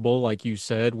unsurvivable, like you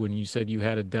said, when you said you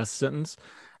had a death sentence.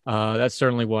 That's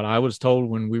certainly what I was told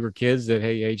when we were kids, that,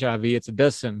 hey, HIV, it's a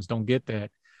death sentence. Don't get that.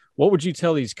 What would you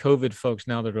tell these COVID folks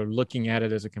now that are looking at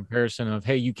it as a comparison of,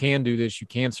 hey, you can do this, you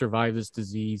can survive this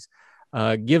disease?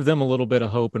 Give them a little bit of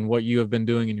hope in what you have been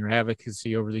doing in your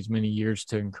advocacy over these many years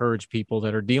to encourage people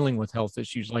that are dealing with health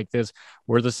issues like this,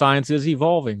 where the science is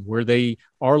evolving, where they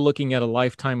are looking at a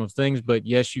lifetime of things, but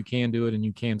yes, you can do it and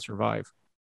you can survive.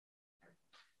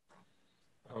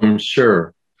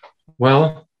 Sure.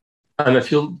 Well, on the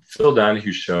Phil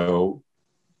Donahue show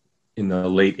in the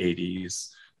late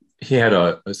 80s, he had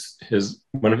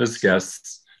one of his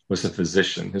guests was a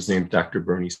physician. His name is Dr.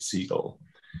 Bernie Siegel.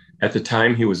 At the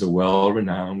time, he was a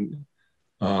well-renowned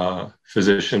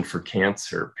physician for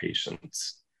cancer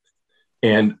patients.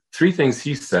 And three things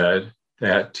he said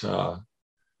that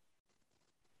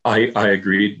I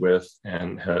agreed with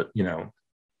and had,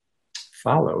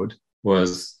 followed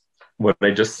was what I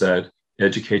just said: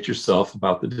 educate yourself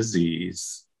about the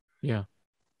disease. Yeah.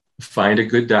 Find a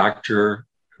good doctor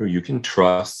who you can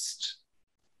trust,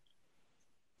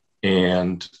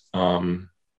 and some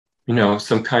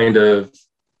kind of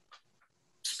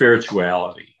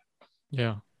spirituality.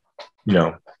 Yeah.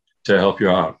 To help you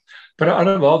out. But out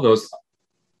of all those,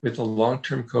 with a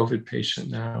long-term COVID patient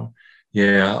now,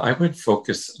 I would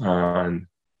focus on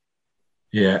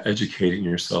educating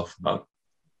yourself about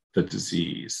the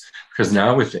disease, because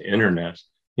now with the internet,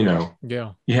 you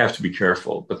have to be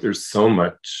careful, but there's so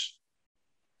much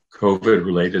COVID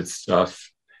related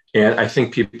stuff. And I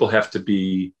think people have to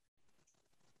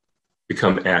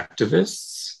become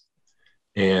activists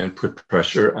and put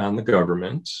pressure on the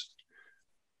government,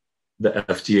 the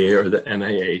FDA or the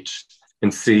NIH,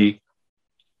 and see,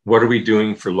 what are we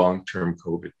doing for long-term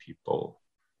COVID people?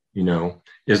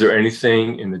 Is there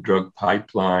anything in the drug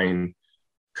pipeline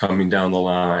coming down the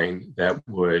line that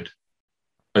would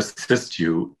assist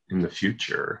you in the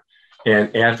future,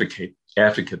 and advocate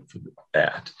for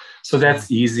that? So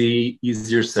that's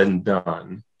easier said than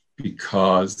done,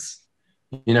 because,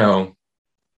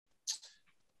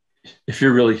 if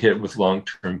you're really hit with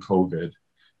long-term COVID,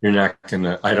 you're not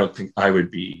I don't think I would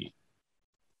be,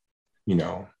 an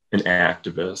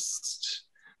activist.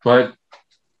 But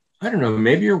I don't know,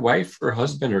 maybe your wife or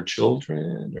husband or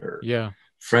children or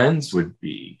friends would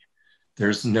be.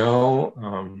 There's no,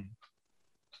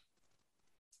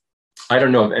 I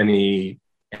don't know of any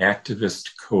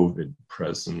activist COVID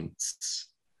presence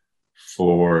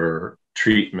for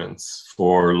treatments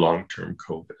for long-term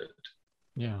COVID.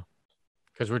 Yeah.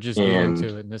 Because we're just getting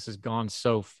to it, and this has gone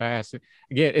so fast.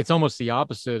 Again, it's almost the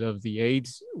opposite of the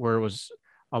AIDS, where it was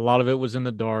a lot of it was in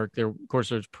the dark. There, of course,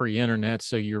 there's pre-internet,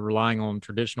 so you're relying on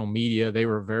traditional media. They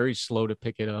were very slow to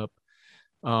pick it up.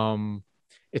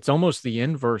 It's almost the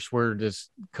inverse, where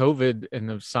this COVID and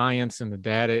the science and the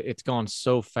data, it's gone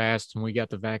so fast, and we got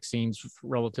the vaccines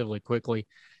relatively quickly.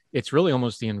 It's really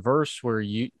almost the inverse, where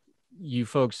you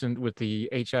folks with the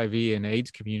HIV and AIDS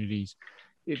communities,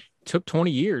 it took 20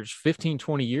 years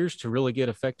to really get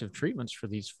effective treatments for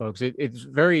these folks. It's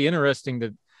very interesting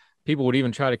that people would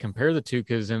even try to compare the two,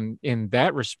 because in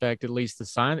that respect, at least the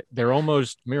science, they're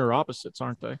almost mirror opposites,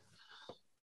 aren't they?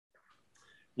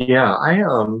 Yeah,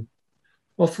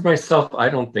 well, for myself, I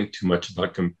don't think too much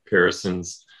about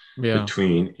comparisons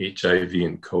between HIV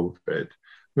and COVID.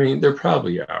 I mean, there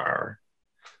probably are.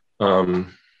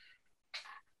 I'm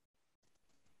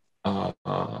trying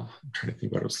to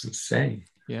think what I was going to say.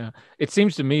 Yeah, it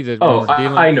seems to me that.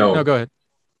 I know. No, go ahead.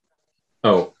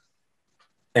 Oh,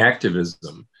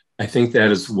 activism. I think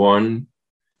that is one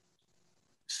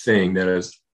thing that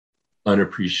is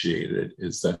unappreciated,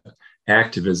 is that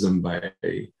activism by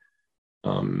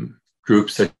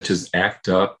groups such as ACT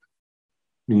UP,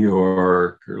 New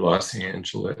York or Los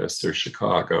Angeles or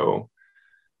Chicago.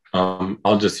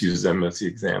 I'll just use them as the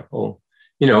example,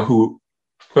 who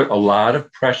put a lot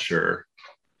of pressure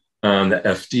on the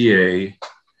FDA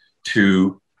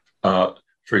to, for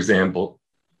example,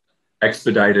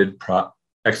 expedited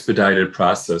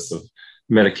process of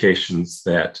medications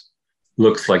that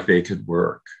looks like they could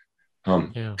work,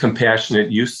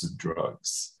 compassionate use of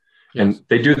drugs. Yes. And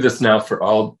they do this now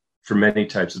for many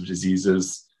types of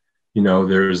diseases.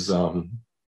 There's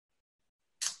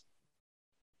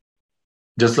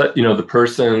just let the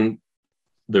person,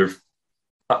 their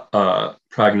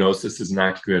prognosis is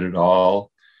not good at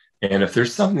all, and if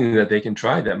there's something that they can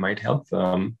try that might help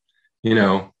them,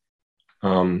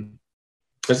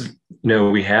 as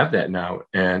we have that now,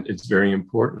 and it's very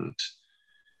important.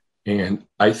 And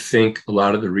I think a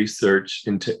lot of the research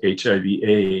into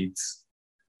HIV/AIDS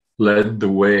led the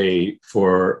way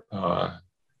for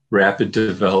rapid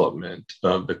development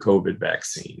of the COVID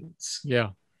vaccines. Yeah.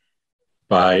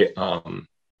 By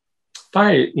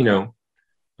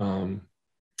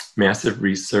massive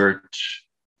research,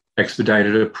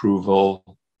 expedited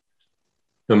approval,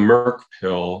 the Merck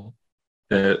pill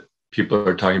that people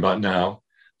are talking about now.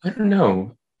 I don't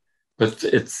know, but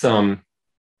it's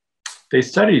they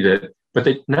studied it, but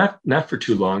they not for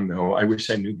too long though. I wish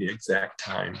I knew the exact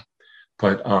time,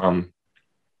 but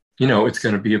it's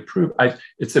going to be approved.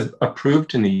 It's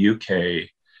approved in the UK, yeah.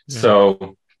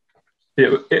 So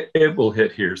it will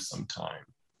hit here sometime.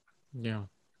 Yeah.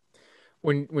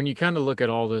 When you kind of look at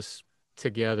all this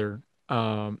together,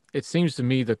 it seems to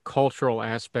me the cultural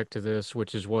aspect of this,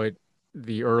 which is what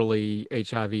the early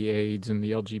HIV/AIDS and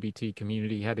the LGBT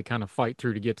community had to kind of fight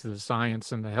through to get to the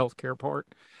science and the healthcare part.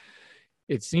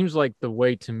 It seems like the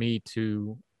way to me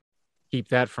to keep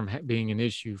that from being an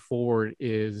issue forward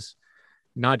is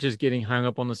not just getting hung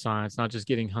up on the science, not just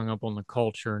getting hung up on the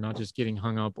culture, not just getting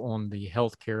hung up on the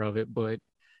healthcare of it, but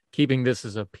keeping this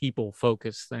as a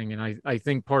people-focused thing. And I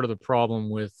think part of the problem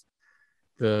with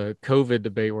the COVID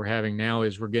debate we're having now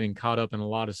is we're getting caught up in a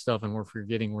lot of stuff, and we're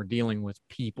forgetting we're dealing with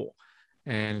people.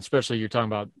 And especially you're talking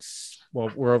about, well,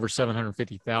 we're over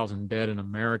 750,000 dead in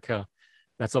America.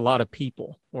 That's a lot of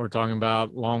people. We're talking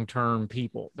about long-term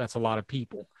people. That's a lot of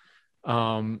people.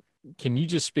 Can you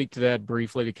just speak to that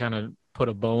briefly to kind of put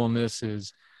a bow on this?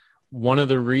 Is one of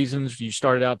the reasons you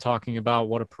started out talking about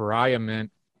what a pariah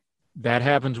meant. That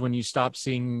happens when you stop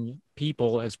seeing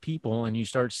people as people and you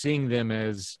start seeing them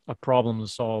as a problem to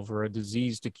solve or a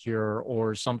disease to cure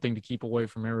or something to keep away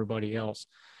from everybody else.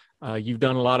 You've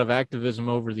done a lot of activism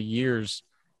over the years.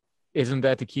 Isn't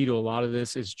that the key to a lot of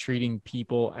this, is treating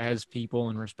people as people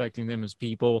and respecting them as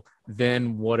people?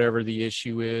 Then whatever the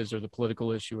issue is, or the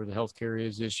political issue or the healthcare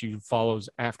issue follows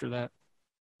after that?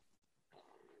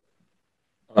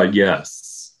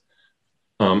 Yes.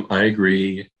 I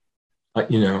agree.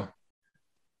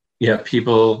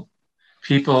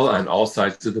 People on all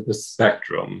sides of the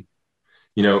spectrum,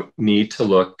 need to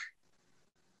look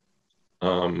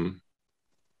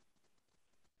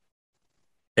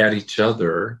at each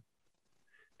other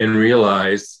and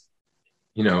realize,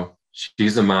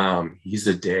 she's a mom, he's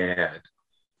a dad,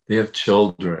 they have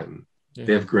children,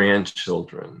 they have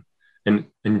grandchildren, and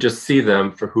just see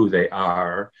them for who they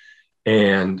are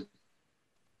and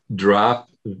drop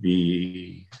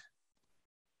the,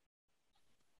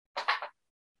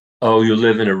 oh, you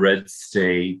live in a red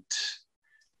state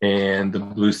and the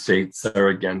blue states are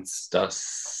against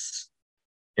us.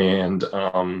 And,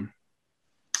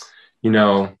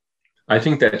 I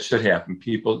think that should happen.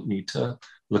 People need to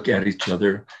look at each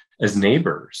other as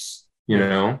neighbors,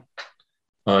 neighbors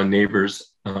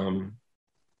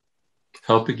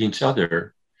helping each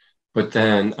other. But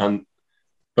then,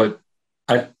 but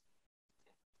I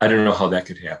don't know how that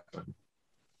could happen.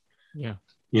 Yeah.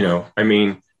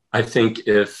 I think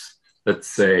if, let's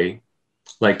say,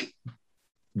 like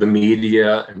the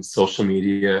media and social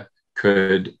media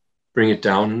could bring it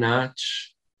down a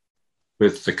notch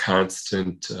with the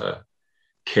constant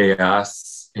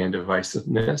chaos and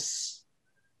divisiveness.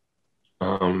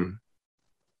 I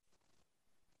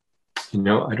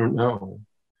don't know.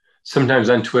 Sometimes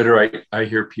on Twitter, I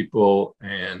hear people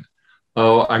and,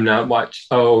 oh, I'm not watching.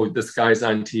 Oh, this guy's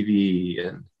on TV,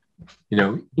 and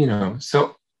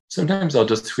so sometimes I'll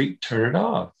just tweet, turn it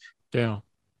off. Yeah.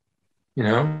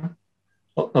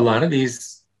 A lot of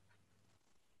these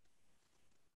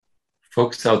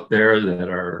folks out there that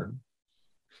are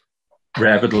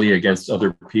rabidly against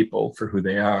other people for who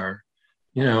they are,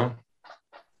 turn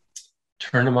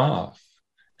them off.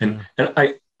 And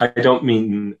I don't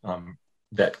mean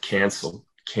that cancel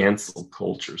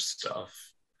culture stuff.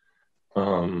 I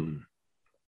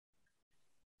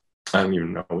don't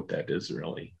even know what that is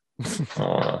really.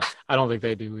 I don't think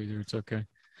they do either. It's okay.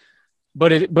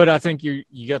 But I think you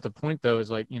got the point though, is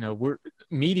like,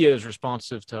 media is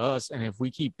responsive to us. And if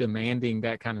we keep demanding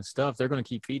that kind of stuff, they're going to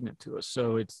keep feeding it to us.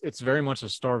 So it's very much a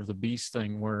starve the beast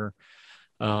thing where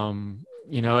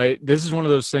This is one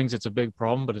of those things that's a big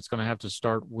problem, but it's going to have to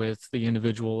start with the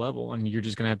individual level. And you're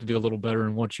just going to have to do a little better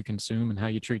in what you consume and how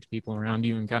you treat the people around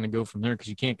you and kind of go from there, because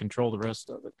you can't control the rest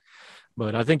of it.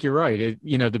 But I think you're right.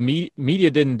 The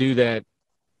media didn't do that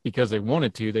because they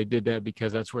wanted to. They did that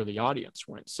because that's where the audience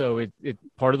went. So it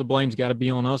part of the blame's got to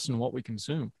be on us and what we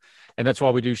consume. And that's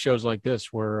why we do shows like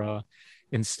this, where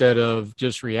instead of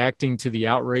just reacting to the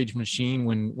outrage machine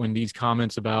when these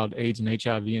comments about AIDS and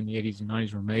HIV in the 80s and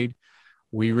 90s were made,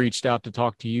 we reached out to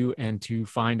talk to you and to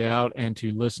find out and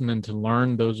to listen and to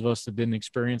learn, those of us that didn't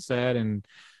experience that. And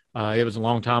it was a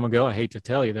long time ago. I hate to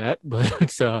tell you that, but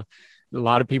it's a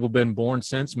lot of people been born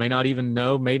since, may not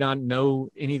know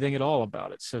anything at all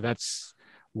about it. So that's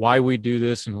why we do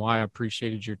this and why I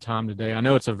appreciated your time today. I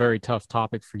know it's a very tough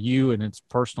topic for you and it's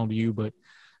personal to you, but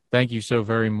thank you so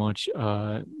very much,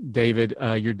 David.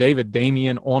 You're David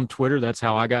Damien on Twitter. That's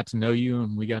how I got to know you,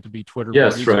 and we got to be Twitter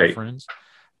buddies and friends.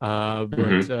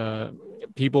 But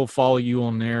people follow you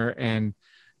on there. And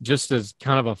just as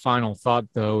kind of a final thought,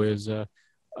 though, is it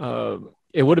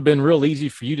would have been real easy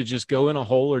for you to just go in a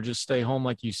hole or just stay home,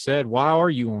 like you said. Why are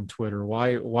you on Twitter?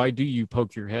 Why do you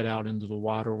poke your head out into the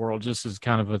wider world? Just as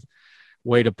kind of a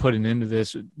way to put an end to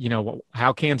this.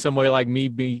 How can somebody like me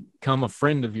become a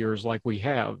friend of yours like we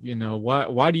have?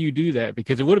 Why do you do that?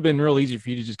 Because it would have been real easy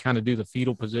for you to just kind of do the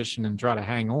fetal position and try to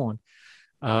hang on.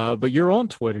 But you're on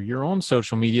Twitter, you're on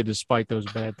social media, despite those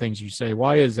bad things you say.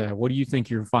 Why is that? What do you think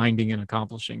you're finding and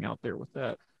accomplishing out there with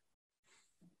that?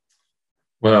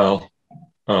 Well,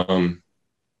 so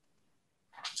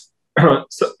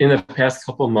in the past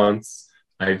couple of months,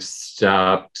 I've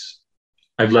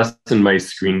lessened my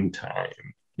screen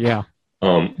time. Yeah.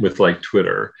 With like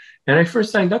Twitter. And I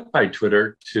first signed up by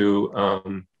Twitter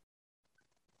to,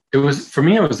 it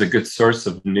was a good source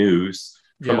of news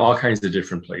from all kinds of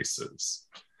different places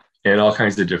and all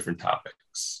kinds of different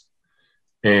topics.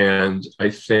 And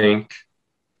I think,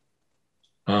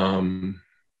 I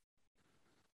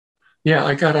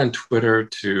got on Twitter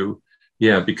to,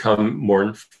 become more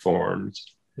informed.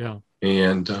 Yeah.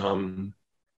 And,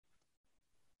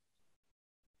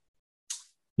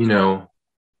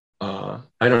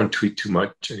 I don't tweet too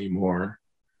much anymore.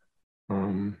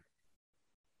 But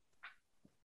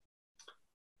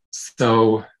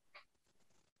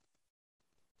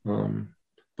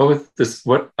with this,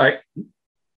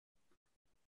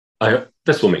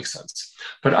 this will make sense.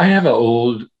 But I have an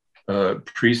old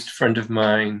priest friend of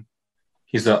mine.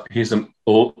 He's a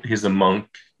monk.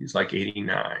 He's like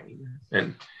 89,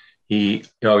 and he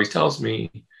always tells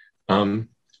me,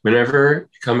 whenever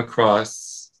you come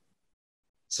across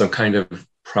some kind of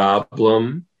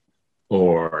problem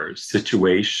or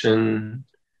situation,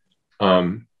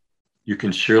 you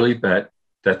can surely bet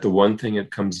that the one thing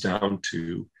it comes down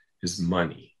to is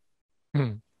money.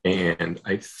 And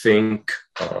I think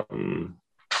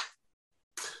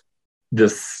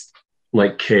this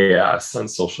like chaos on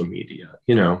social media,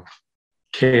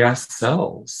 chaos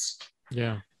sells.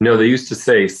 Yeah. They used to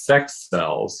say sex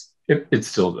sells. It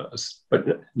still does.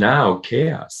 But now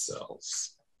chaos sells.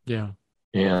 Yeah.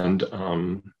 And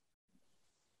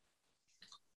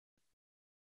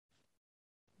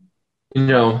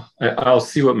I'll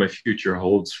see what my future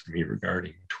holds for me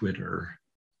regarding Twitter.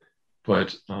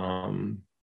 But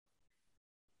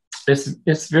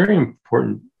it's very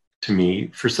important to me,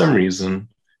 for some reason,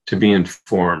 to be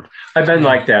informed. I've been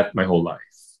like that my whole life.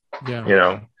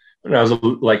 Yeah. When I was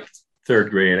like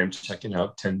third grade, I'm checking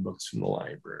out 10 books from the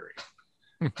library.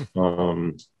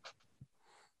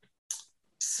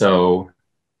 So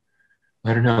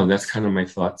I don't know. That's kind of my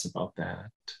thoughts about that.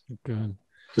 Good.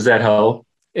 Does that help?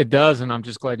 It does, and I'm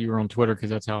just glad you were on Twitter, because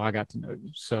that's how I got to know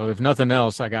you. So if nothing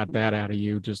else, I got that out of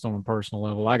you just on a personal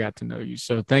level. I got to know you.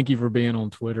 So thank you for being on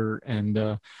Twitter.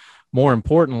 And more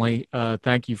importantly,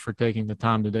 thank you for taking the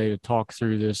time today to talk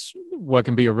through this. What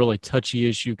can be a really touchy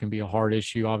issue can be a hard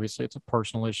issue. Obviously, it's a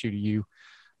personal issue to you.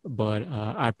 But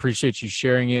I appreciate you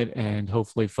sharing it, and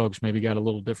hopefully folks maybe got a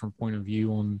little different point of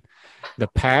view on the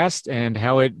past and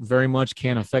how it very much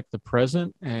can affect the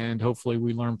present. And hopefully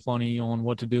we learn plenty on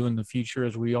what to do in the future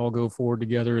as we all go forward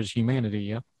together as humanity.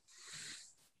 Yeah.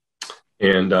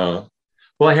 And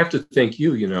I have to thank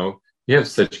you. You have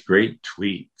such great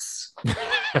tweets.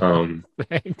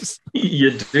 Thanks.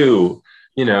 You do,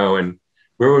 and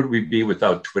where would we be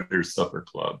without Twitter Supper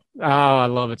Club? Oh, I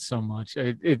love it so much.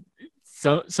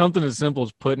 So something as simple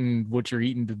as putting what you're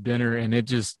eating to dinner, and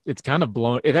it's kind of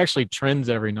blown. It actually trends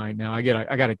every night now. I got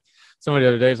somebody the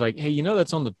other day was like, hey,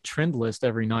 that's on the trend list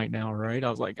every night now, right? I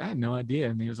was like, I had no idea.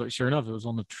 And he was like, sure enough, it was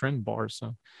on the trend bar.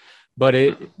 So But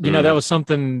that was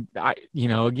something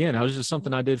again, that was just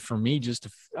something I did for me.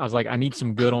 I was like, I need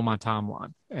some good on my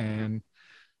timeline, and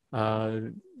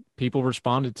people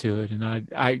responded to it.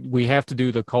 And we have to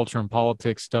do the culture and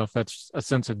politics stuff. That's a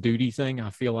sense of duty thing.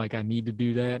 I feel like I need to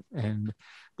do that. And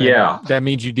that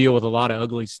means you deal with a lot of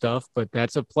ugly stuff, but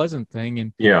that's a pleasant thing.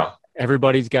 And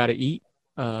everybody's got to eat.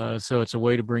 So it's a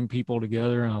way to bring people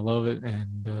together, and I love it.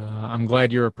 And I'm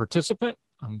glad you're a participant.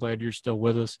 I'm glad you're still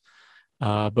with us.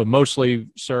 But mostly,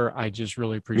 sir, I just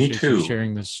really appreciate you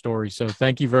sharing this story. So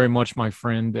thank you very much, my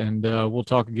friend. And we'll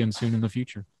talk again soon in the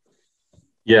future.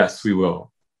 Yes, we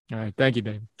will. All right. Thank you,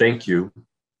 Dave. Thank you.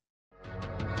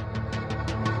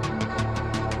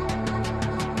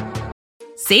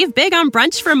 Save big on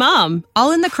brunch for mom,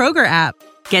 all in the Kroger app.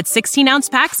 Get 16-ounce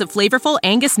packs of flavorful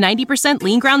Angus 90%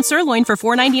 lean ground sirloin for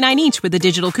 $4.99 each with a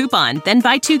digital coupon. Then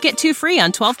buy 2, get 2 free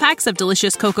on 12 packs of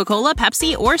delicious Coca-Cola,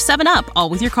 Pepsi, or 7-Up, all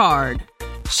with your card.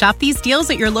 Shop these deals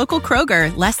at your local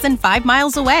Kroger, less than 5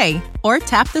 miles away. Or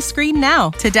tap the screen now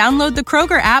to download the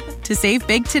Kroger app to save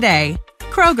big today.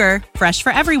 Kroger, fresh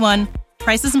for everyone.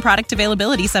 Prices and product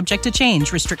availability subject to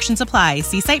change. Restrictions apply.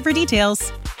 See site for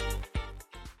details.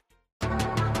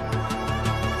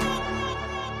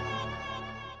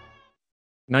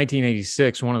 In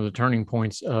 1986, one of the turning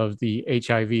points of the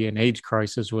HIV and AIDS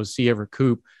crisis was C. Everett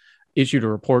Koop issued a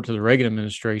report to the Reagan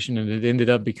administration, and it ended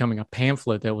up becoming a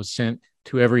pamphlet that was sent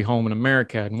to every home in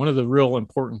America. And one of the real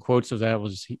important quotes of that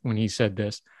was when he said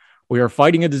this: "We are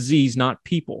fighting a disease, not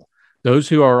people. Those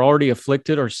who are already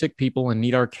afflicted are sick people and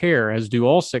need our care, as do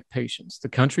all sick patients. The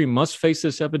country must face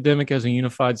this epidemic as a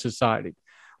unified society.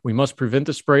 We must prevent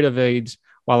the spread of AIDS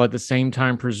while at the same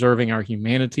time preserving our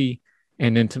humanity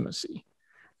and intimacy."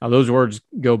 Now, those words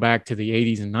go back to the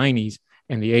 80s and 90s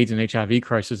and the AIDS and HIV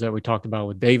crisis that we talked about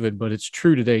with David, but it's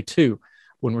true today too.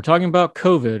 When we're talking about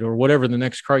COVID or whatever the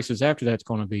next crisis after that's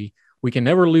going to be, we can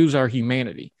never lose our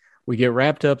humanity. We get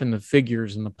wrapped up in the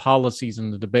figures and the policies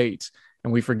and the debates,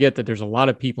 and we forget that there's a lot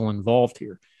of people involved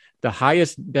here. The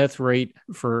highest death rate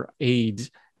for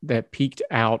AIDS that peaked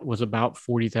out was about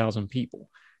 40,000 people.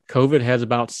 COVID has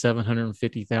about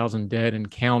 750,000 dead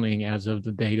and counting as of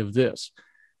the date of this.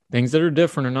 Things that are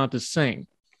different are not the same,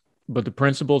 but the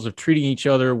principles of treating each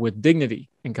other with dignity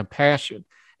and compassion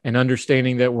and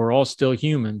understanding that we're all still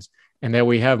humans and that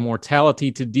we have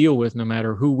mortality to deal with no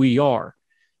matter who we are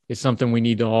is something we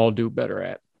need to all do better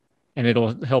at. And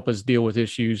it'll help us deal with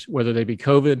issues, whether they be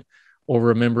COVID or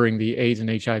remembering the AIDS and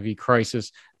HIV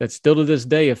crisis that still to this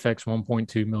day affects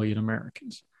 1.2 million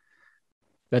Americans.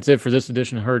 That's it for this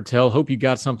edition of Heard Tell. Hope you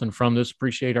got something from this.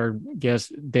 Appreciate our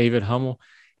guest, David Hummel.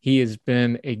 He has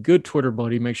been a good Twitter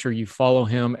buddy. Make sure you follow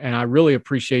him. And I really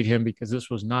appreciate him because this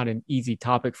was not an easy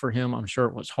topic for him. I'm sure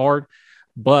it was hard,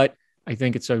 but I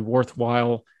think it's a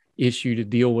worthwhile issue to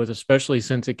deal with, especially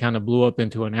since it kind of blew up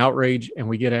into an outrage and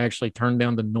we get to actually turn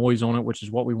down the noise on it, which is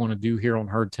what we want to do here on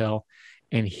Heard Tell,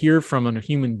 and hear from a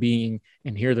human being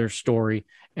and hear their story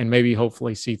and maybe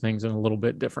hopefully see things in a little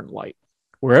bit different light.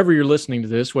 Wherever you're listening to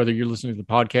this, whether you're listening to the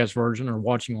podcast version or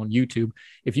watching on YouTube,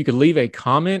 if you could leave a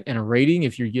comment and a rating,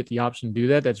 if you get the option to do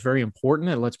that, that's very important.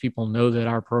 It lets people know that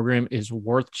our program is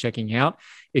worth checking out.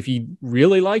 If you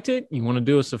really liked it, you want to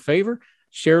do us a favor,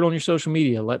 share it on your social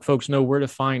media. Let folks know where to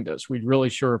find us. We'd really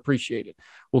sure appreciate it.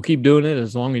 We'll keep doing it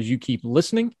as long as you keep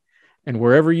listening. And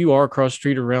wherever you are across the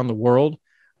street around the world,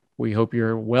 we hope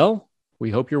you're well. We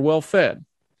hope you're well fed.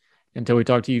 Until we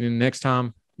talk to you next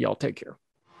time, y'all take care.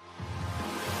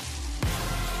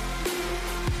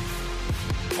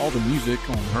 All the music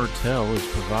on Heard Tell is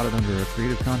provided under a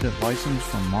Creative Content license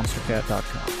from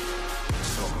monstercat.com.